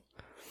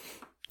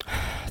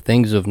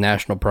 things of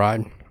national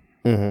pride.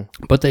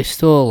 Mm-hmm. But they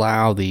still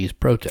allow these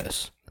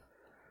protests.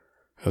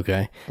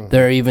 Okay? Mm-hmm.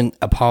 They're even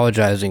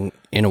apologizing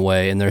in a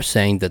way, and they're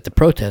saying that the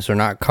protests are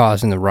not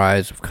causing the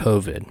rise of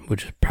COVID,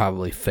 which is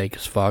probably fake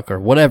as fuck or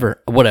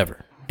whatever.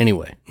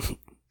 Anyway,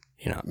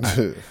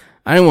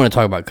 I don't want to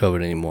talk about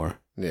COVID anymore,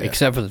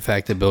 except for the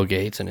fact that Bill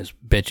Gates and his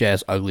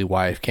bitch-ass ugly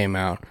wife came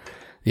out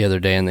the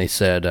other day and they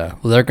said, well,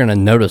 they're going to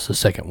notice a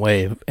second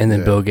wave, and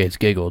then Bill Gates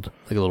giggled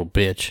like a little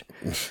bitch.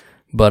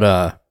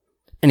 But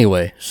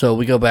anyway, so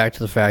we go back to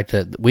the fact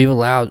that we've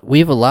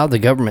allowed the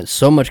government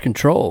so much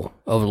control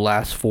over the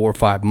last 4 or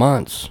 5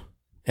 months,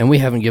 and we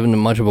haven't given them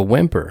much of a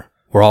whimper.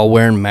 We're all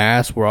wearing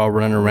masks. We're all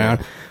running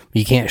around.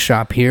 You can't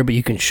shop here, but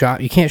you can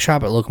shop. You can't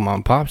shop at local mom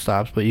and pop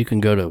stops, but you can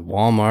go to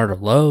Walmart or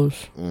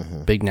Lowe's,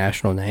 big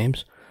national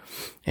names.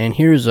 And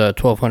here's a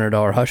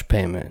 $1,200 hush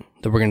payment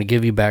that we're going to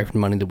give you back from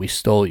money that we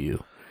stole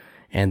you.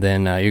 And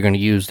then you're going to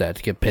use that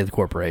to pay the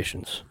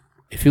corporations.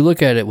 If you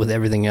look at it with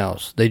everything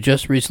else, they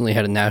just recently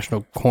had a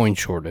national coin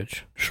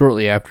shortage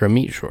shortly after a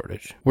meat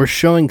shortage. We're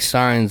showing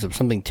signs of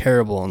something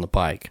terrible on the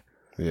pike.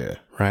 Yeah.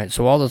 Right?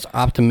 So all this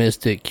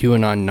optimistic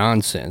QAnon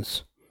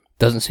nonsense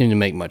doesn't seem to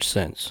make much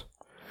sense.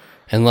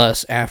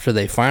 Unless after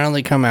they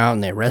finally come out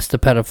and they arrest the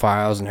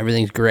pedophiles and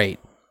everything's great,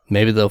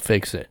 maybe they'll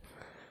fix it.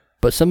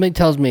 But something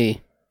tells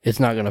me it's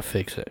not going to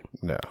fix it.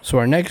 No. So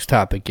our next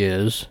topic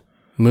is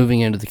moving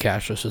into the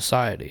cashless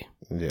society.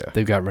 Yeah.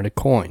 They've got rid of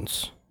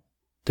coins.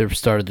 They've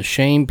started to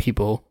shame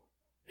people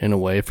in a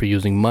way for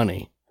using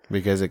money.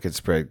 Because it could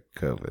spread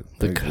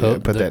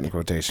COVID. Put that in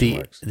quotation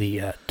marks.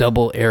 The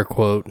double air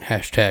quote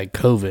hashtag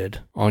COVID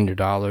on your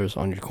dollars,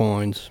 on your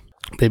coins.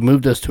 They've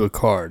moved us to a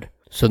card.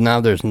 So now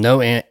there's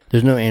no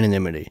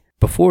anonymity.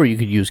 Before, you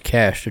could use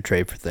cash to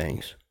trade for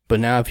things. But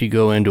now if you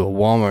go into a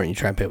Walmart and you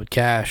try and pay with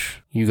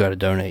cash, you got to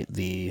donate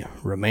the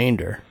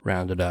remainder,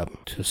 rounded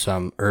up, to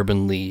some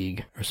urban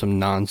league or some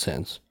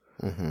nonsense.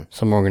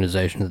 Some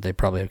organization that they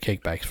probably have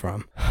kickbacks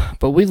from.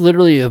 But we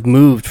literally have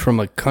moved from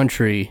a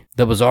country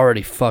that was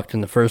already fucked in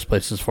the first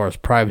place as far as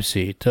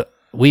privacy to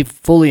we've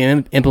fully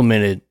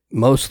implemented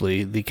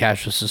mostly the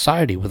cashless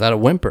society without a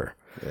whimper.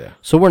 Yeah.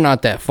 So we're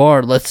not that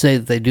far. Let's say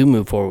that they do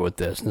move forward with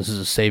this. And this is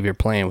a savior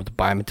plan with the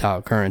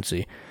bimetallic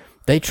currency.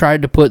 They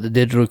tried to put the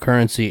digital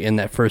currency in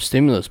that first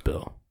stimulus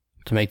bill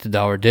to make the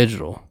dollar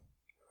digital.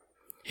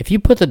 If you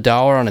put the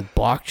dollar on a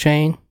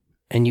blockchain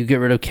and you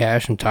get rid of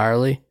cash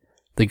entirely,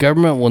 the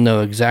government will know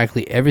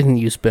exactly everything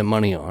you spent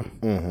money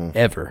on,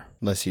 ever.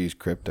 Unless you use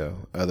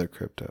crypto, other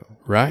crypto.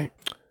 Right.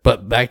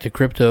 But back to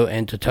crypto,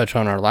 and to touch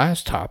on our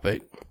last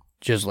topic,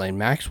 Ghislaine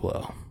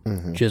Maxwell.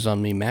 Jizz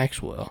on me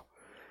Maxwell.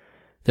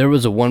 There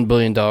was a $1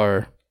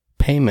 billion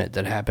payment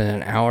that happened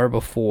an hour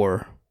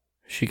before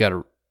she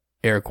got,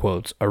 air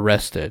quotes,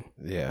 arrested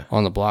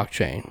on the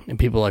blockchain. And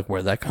people are like,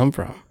 where'd that come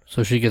from?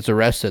 So she gets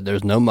arrested.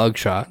 There's no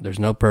mugshot. There's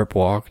no perp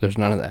walk. There's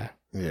none of that.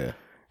 Yeah.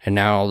 And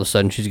now all of a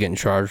sudden she's getting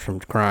charged from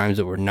crimes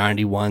that were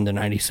 91 to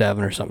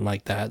 97 or something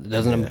like that. It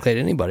doesn't implicate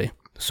anybody.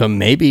 So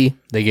maybe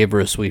they gave her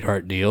a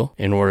sweetheart deal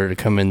in order to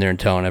come in there and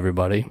telling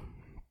everybody.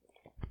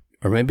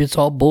 Or maybe it's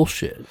all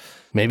bullshit.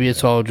 Maybe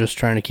it's all just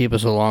trying to keep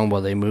us along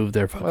while they move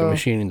their fucking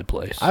machine into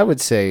place. I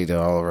would say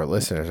to all of our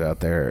listeners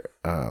out there,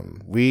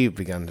 we've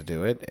begun to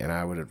do it, and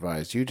I would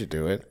advise you to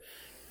do it.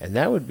 And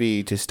that would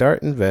be to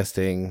start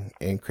investing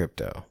in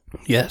crypto.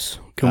 Yes.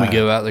 Can we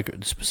give out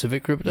the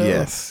specific crypto?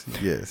 Yes.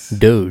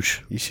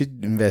 Doge. You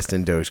should invest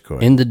in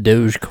Dogecoin. In the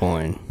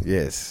Dogecoin.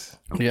 Yes.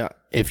 Yeah.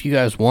 If you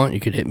guys want, you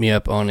could hit me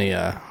up on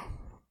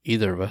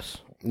either of us.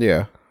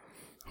 Yeah.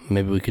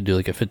 Maybe we could do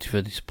like a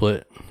 50-50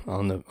 split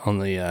on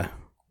the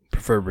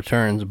preferred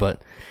returns.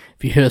 But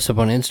if you hit us up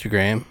on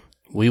Instagram,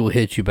 we will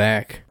hit you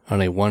back on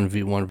a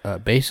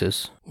 1v1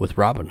 basis with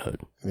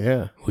Robinhood.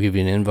 Yeah. We'll give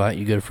you an invite.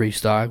 You get a free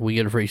stock. We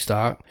get a free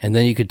stock. And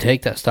then you could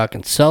take that stock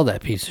and sell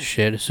that piece of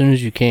shit as soon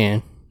as you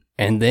can.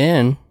 And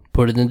then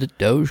put it into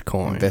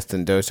Dogecoin. Invest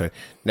in Dogecoin.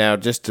 Now,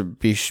 just to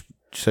be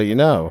so you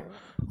know,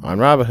 on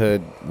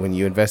Robinhood, when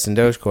you invest in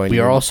Dogecoin, we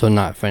are also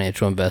not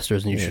financial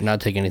investors, and you should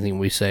not take anything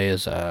we say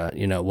as,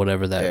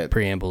 whatever that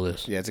preamble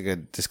is. Yeah, it's a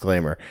good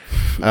disclaimer.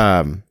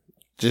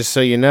 Just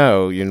so you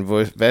know, you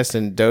invest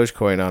in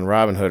Dogecoin on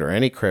Robinhood or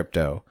any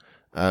crypto,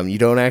 you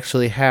don't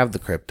actually have the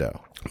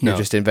crypto. You're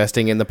just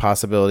investing in the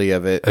possibility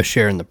of it. A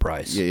share in the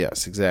price. Yeah,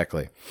 yes,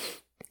 exactly.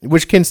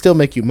 Which can still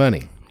make you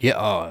money.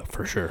 Yeah,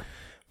 for sure.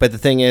 But the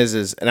thing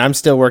is, and I'm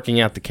still working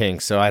out the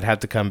kinks, so I'd have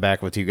to come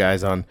back with you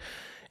guys on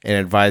an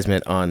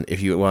advisement on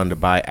if you wanted to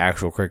buy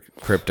actual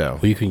crypto.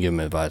 Well, you can give them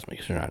advisement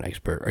because you're not an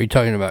expert. Are you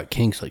talking about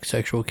kinks like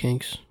sexual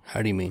kinks?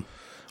 How do you mean?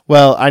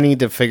 Well, I need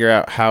to figure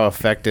out how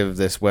effective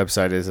this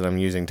website is that I'm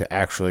using to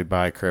actually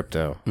buy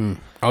crypto.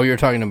 Oh, you're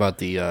talking about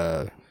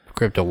the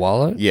crypto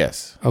wallet?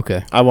 Yes.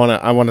 Okay. I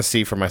want to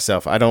see for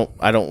myself. I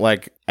don't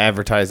like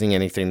advertising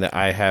anything that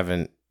I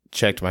haven't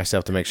checked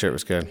myself to make sure it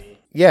was good.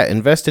 Yeah,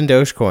 invest in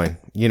Dogecoin.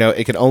 You know,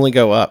 it can only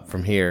go up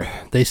from here.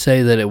 They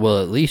say that it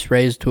will at least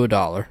raise to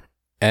 $1.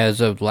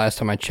 As of last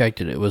time I checked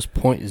it, it was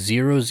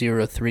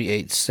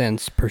 0.0038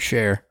 cents per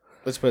share.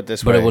 Let's put it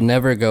this way. But it will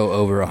never go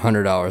over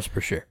 $100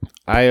 per share.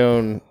 I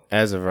own,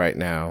 as of right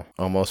now,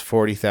 almost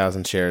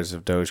 40,000 shares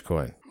of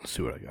Dogecoin. Let's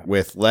see what I got.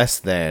 With less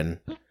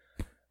than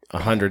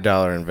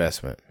 $100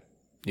 investment.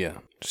 Yeah.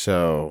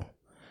 So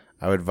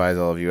I would advise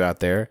all of you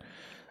out there.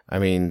 I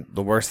mean,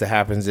 the worst that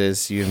happens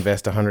is you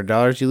invest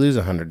 $100, you lose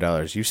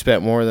 $100. You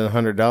spent more than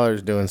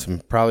 $100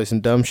 doing probably some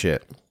dumb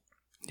shit.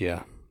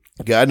 Yeah.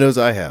 God knows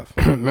I have.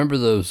 Remember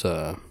those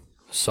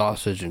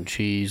sausage and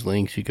cheese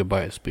links you could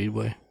buy at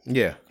Speedway?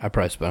 Yeah. I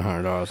probably spent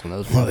 $100 on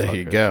those. Well, there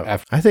you go.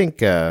 I think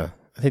that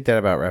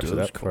about wraps it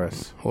up for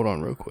us. Hold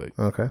on real quick.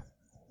 Okay.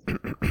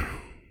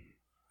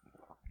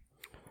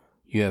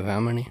 You have how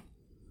many?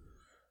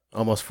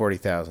 Almost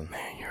 40,000.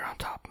 Man, you're on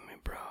top of me,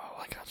 bro.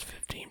 I got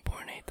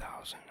 15.8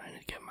 thousand. I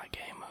need to get my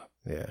game up.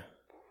 Yeah.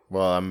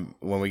 Well,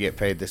 when we get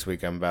paid this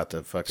week, I'm about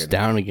to fucking... It's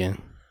down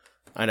again.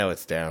 I know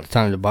it's down. It's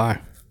time to buy.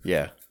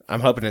 Yeah.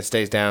 I'm hoping it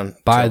stays down.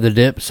 Buy the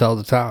dip, sell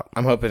the top.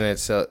 I'm hoping it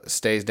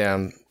stays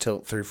down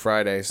through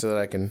Friday so that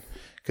I can...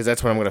 Because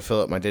that's when I'm going to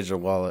fill up my digital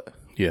wallet.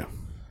 Yeah.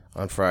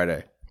 On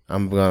Friday.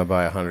 I'm going to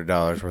buy $100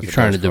 worth of You're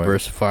trying to Dogecoin.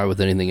 diversify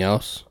with anything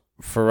else?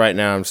 For right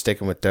now, I'm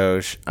sticking with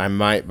Doge. I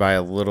might buy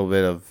a little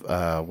bit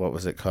of, what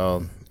was it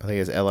called? I think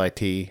it's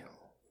LIT.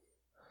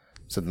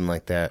 Something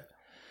like that.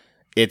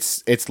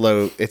 It's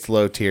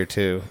low tier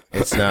too.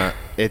 It's not,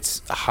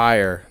 it's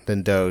higher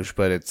than Doge,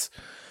 but it's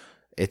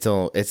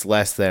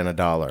less than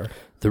 $1.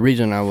 The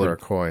reason I for would a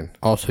coin.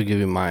 Also give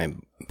you my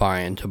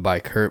buy-in to buy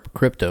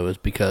crypto is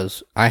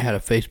because I had a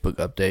Facebook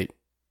update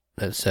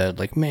that said,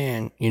 like,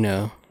 man,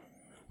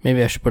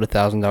 maybe I should put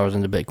 $1,000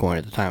 into Bitcoin.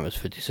 At the time, it was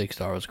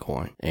 $56 a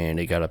coin, and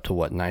it got up to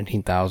what,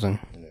 19,000.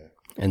 Yeah.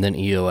 And then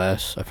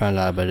EOS, I found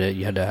out about it.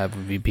 You had to have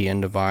a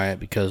VPN to buy it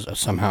because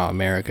somehow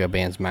America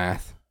bans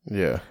math.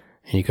 Yeah,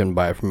 and you couldn't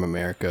buy it from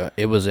America.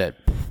 It was at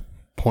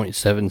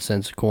 0.7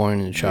 cents a coin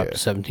and shot to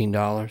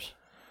 $17.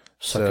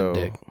 Suck a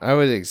dick. I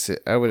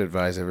would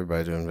advise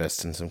everybody to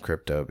invest in some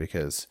crypto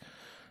because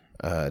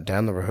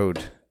down the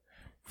road,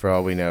 for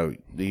all we know,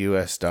 the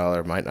U.S.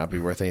 dollar might not be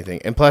worth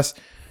anything. And plus,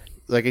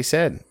 like I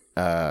said,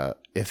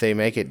 if they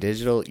make it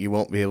digital, you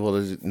won't be able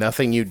to.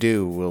 Nothing you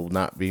do will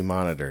not be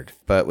monitored.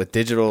 But with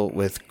digital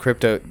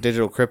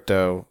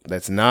crypto,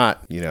 that's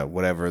not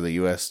whatever the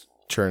U.S.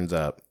 churns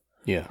up.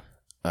 Yeah.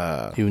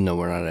 Even though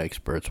we're not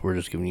experts, we're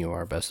just giving you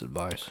our best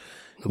advice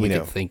that we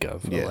can think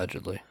of,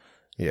 allegedly.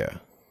 Yeah.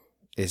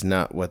 Is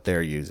not what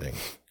they're using.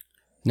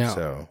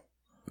 Now,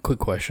 quick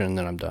question, and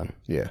then I'm done.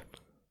 Yeah.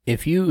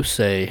 If you,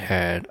 say,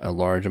 had a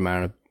large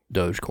amount of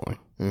Dogecoin,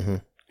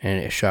 and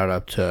it shot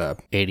up to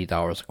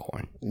 $80 a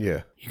coin.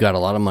 Yeah. You got a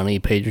lot of money, you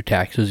paid your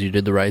taxes, you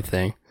did the right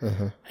thing,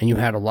 and you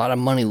had a lot of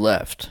money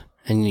left,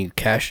 and you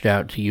cashed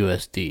out to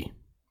USD,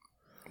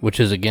 which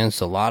is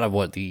against a lot of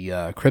what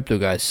the crypto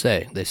guys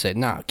say. They say,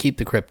 nah, keep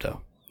the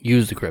crypto.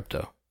 Use the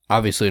crypto.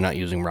 Obviously not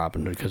using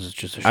Robinhood because it's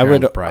just a share of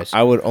the price.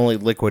 I would only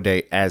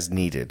liquidate as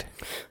needed.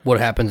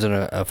 What happens in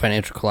a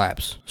financial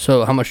collapse?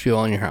 So how much do you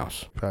own your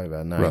house? Probably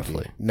about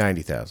roughly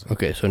 90,000.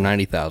 Okay, so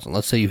 90,000.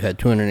 Let's say you had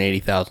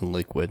 280,000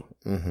 liquid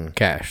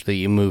cash that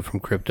you moved from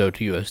crypto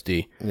to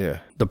USD. Yeah.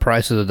 The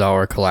price of the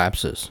dollar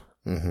collapses.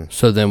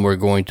 So then we're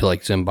going to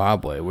like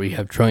Zimbabwe where you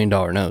have $1 trillion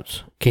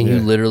notes. Can you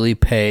literally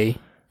pay,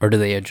 or do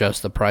they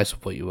adjust the price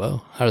of what you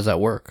owe? How does that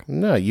work?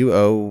 No, you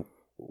owe.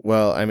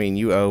 Well, I mean,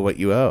 you owe what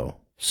you owe.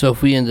 So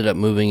if we ended up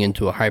moving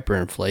into a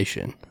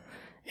hyperinflation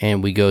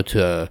and we go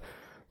to,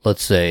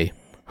 let's say,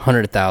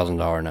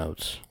 $100,000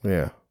 notes.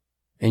 Yeah.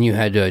 And you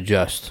had to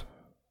adjust,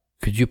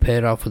 could you pay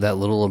it off with that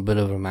little bit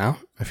of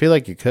amount? I feel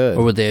like you could.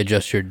 Or would they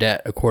adjust your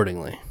debt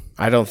accordingly?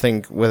 I don't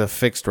think with a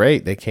fixed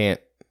rate they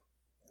can't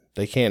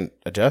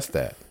adjust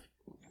that.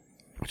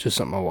 It's just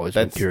something I've always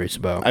been curious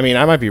about. I mean,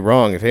 I might be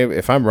wrong.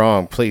 If I'm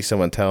wrong, please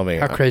someone tell me.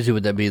 How crazy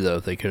would that be, though,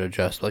 if they could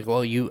adjust? Like,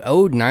 well, you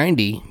owed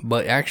 90,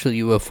 but actually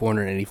you owe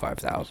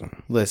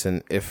 485,000.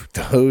 Listen, if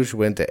Doge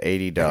went to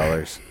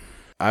 $80,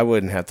 I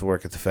wouldn't have to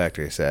work at the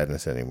Factory of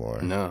Sadness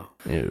anymore. No.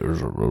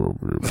 Just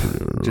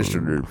a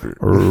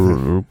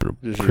little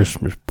bit.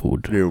 Christmas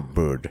food. Little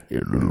bud.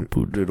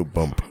 Little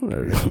bump.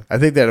 I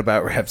think that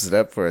about wraps it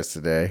up for us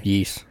today.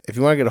 Yes. If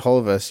you want to get a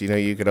hold of us,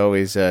 you could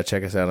always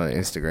check us out on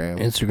Instagram.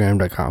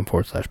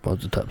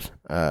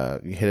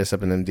 Instagram.com/bonesandtubs. You hit us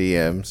up in them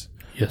DMs.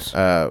 Yes.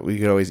 You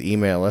could always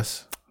email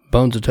us.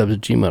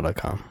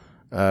 bonesandtubs@gmail.com.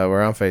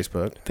 We're on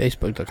Facebook.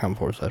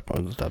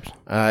 Facebook.com/bonesandtubs.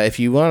 If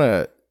you want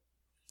to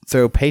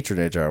throw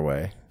patronage our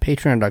way,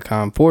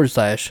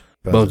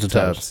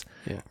 Patreon.com/bonesandtubs.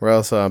 Yeah. We're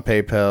also on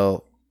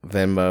PayPal,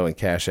 Venmo, and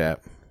Cash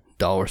App.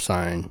 $Bones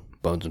and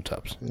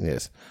Tubs.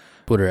 Yes.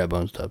 Twitter at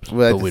Bones Tubs.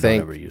 We'd like to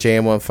thank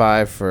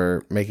JM15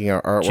 for making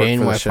our artwork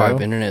for the show.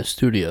 JM15 Internet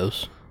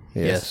Studios.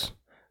 Yes.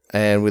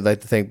 And we'd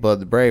like to thank Blood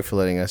the Brave for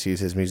letting us use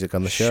his music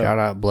on the show. Shout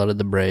out Blood of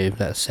the Brave,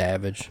 that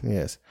savage.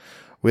 Yes.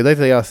 We'd like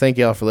to thank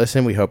y'all for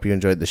listening. We hope you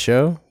enjoyed the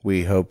show.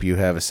 We hope you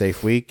have a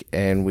safe week,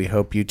 and we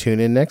hope you tune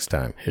in next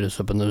time. Hit us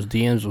up in those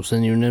DMs. We'll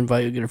send you an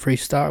invite. You'll get a free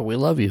stock. We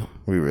love you.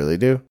 We really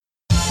do.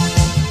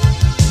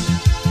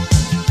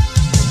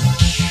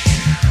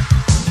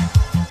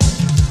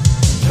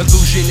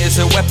 Illusion is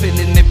a weapon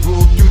and they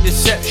rule through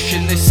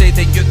deception. They say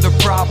that you're the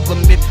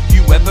problem if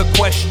you ever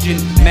question.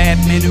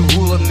 Madmen who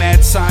rule are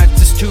mad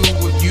scientists too.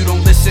 If you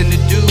don't listen to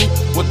do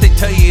what they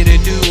tell you to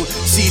do,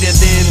 see to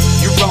them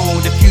you're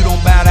owned. If you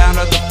don't bow down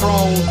to the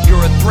throne,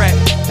 you're a threat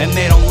and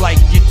they don't like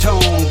your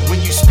tone.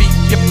 When you speak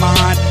your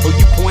mind or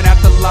you point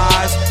out the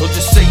lies, they'll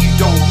just say you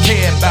don't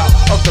care about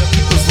other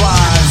people's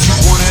lives. You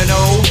wanna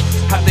know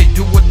how they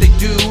do what they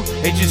do?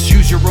 They just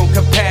use your own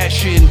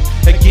compassion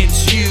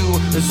against you.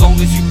 As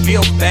long as you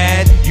feel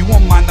bad, you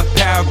won't mind the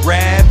power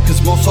grab, cause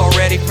most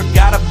already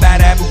forgot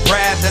about Abu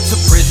Ghraib. That's a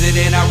prison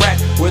in Iraq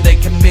where they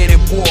committed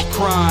war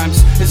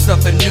crimes. It's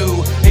nothing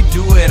new, they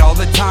do it all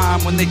the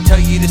time. When they tell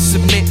you to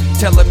submit,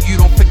 tell them you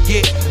don't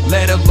forget,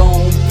 let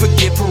alone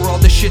forgive for all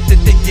the shit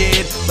that they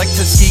did. Like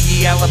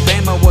Tuskegee,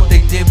 Alabama, what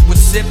they did was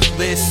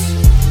syphilis.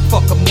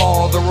 Fuck them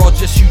all, they're all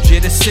just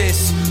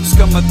eugenicists.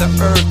 Scum of the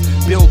earth,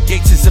 Bill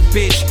Gates is a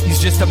bitch. He's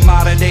just a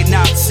modern day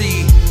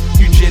Nazi.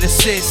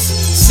 Eugenicist,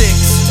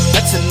 6,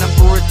 that's a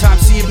number of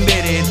times he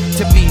admitted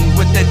to meeting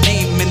with that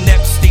demon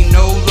Epstein,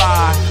 no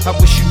lie. I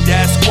wish you'd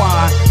ask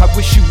why, I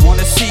wish you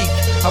wanna seek,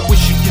 I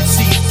wish you could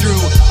see through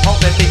all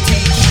that they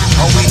teach.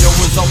 All we know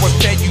is all we're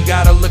fed, you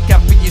gotta look out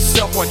for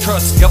yourself. Why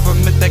trust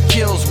government that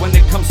kills when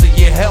it comes to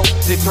your health?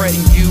 They threaten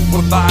you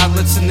with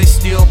violence and they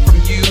steal from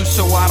you,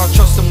 so I don't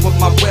trust them with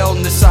my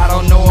wellness. I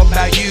don't know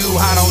about you,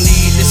 I don't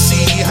need to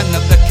see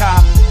another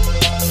cop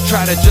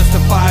try to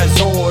justify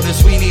his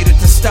orders, we need it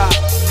to stop.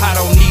 I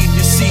don't need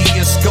to see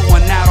us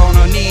going out on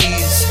our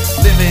knees,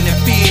 living in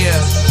fear,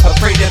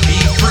 afraid to be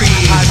free.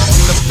 Hide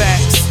from the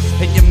facts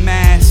in your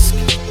mask,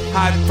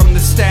 hide from the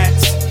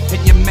stats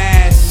in your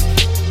mask,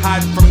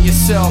 hide from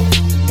yourself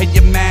in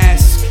your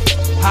mask,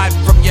 hide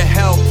from your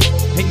health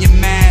in your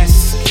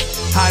mask,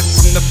 hide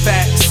from the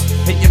facts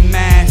in your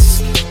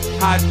mask,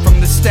 hide from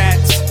the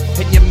stats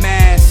in your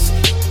mask,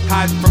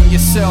 Hide from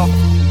yourself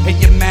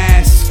and your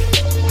mask.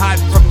 Hide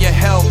from your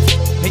health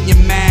and your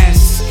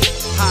mask.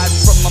 Hide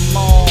from them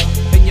all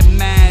and your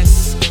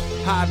mask.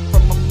 Hide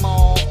from them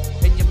all.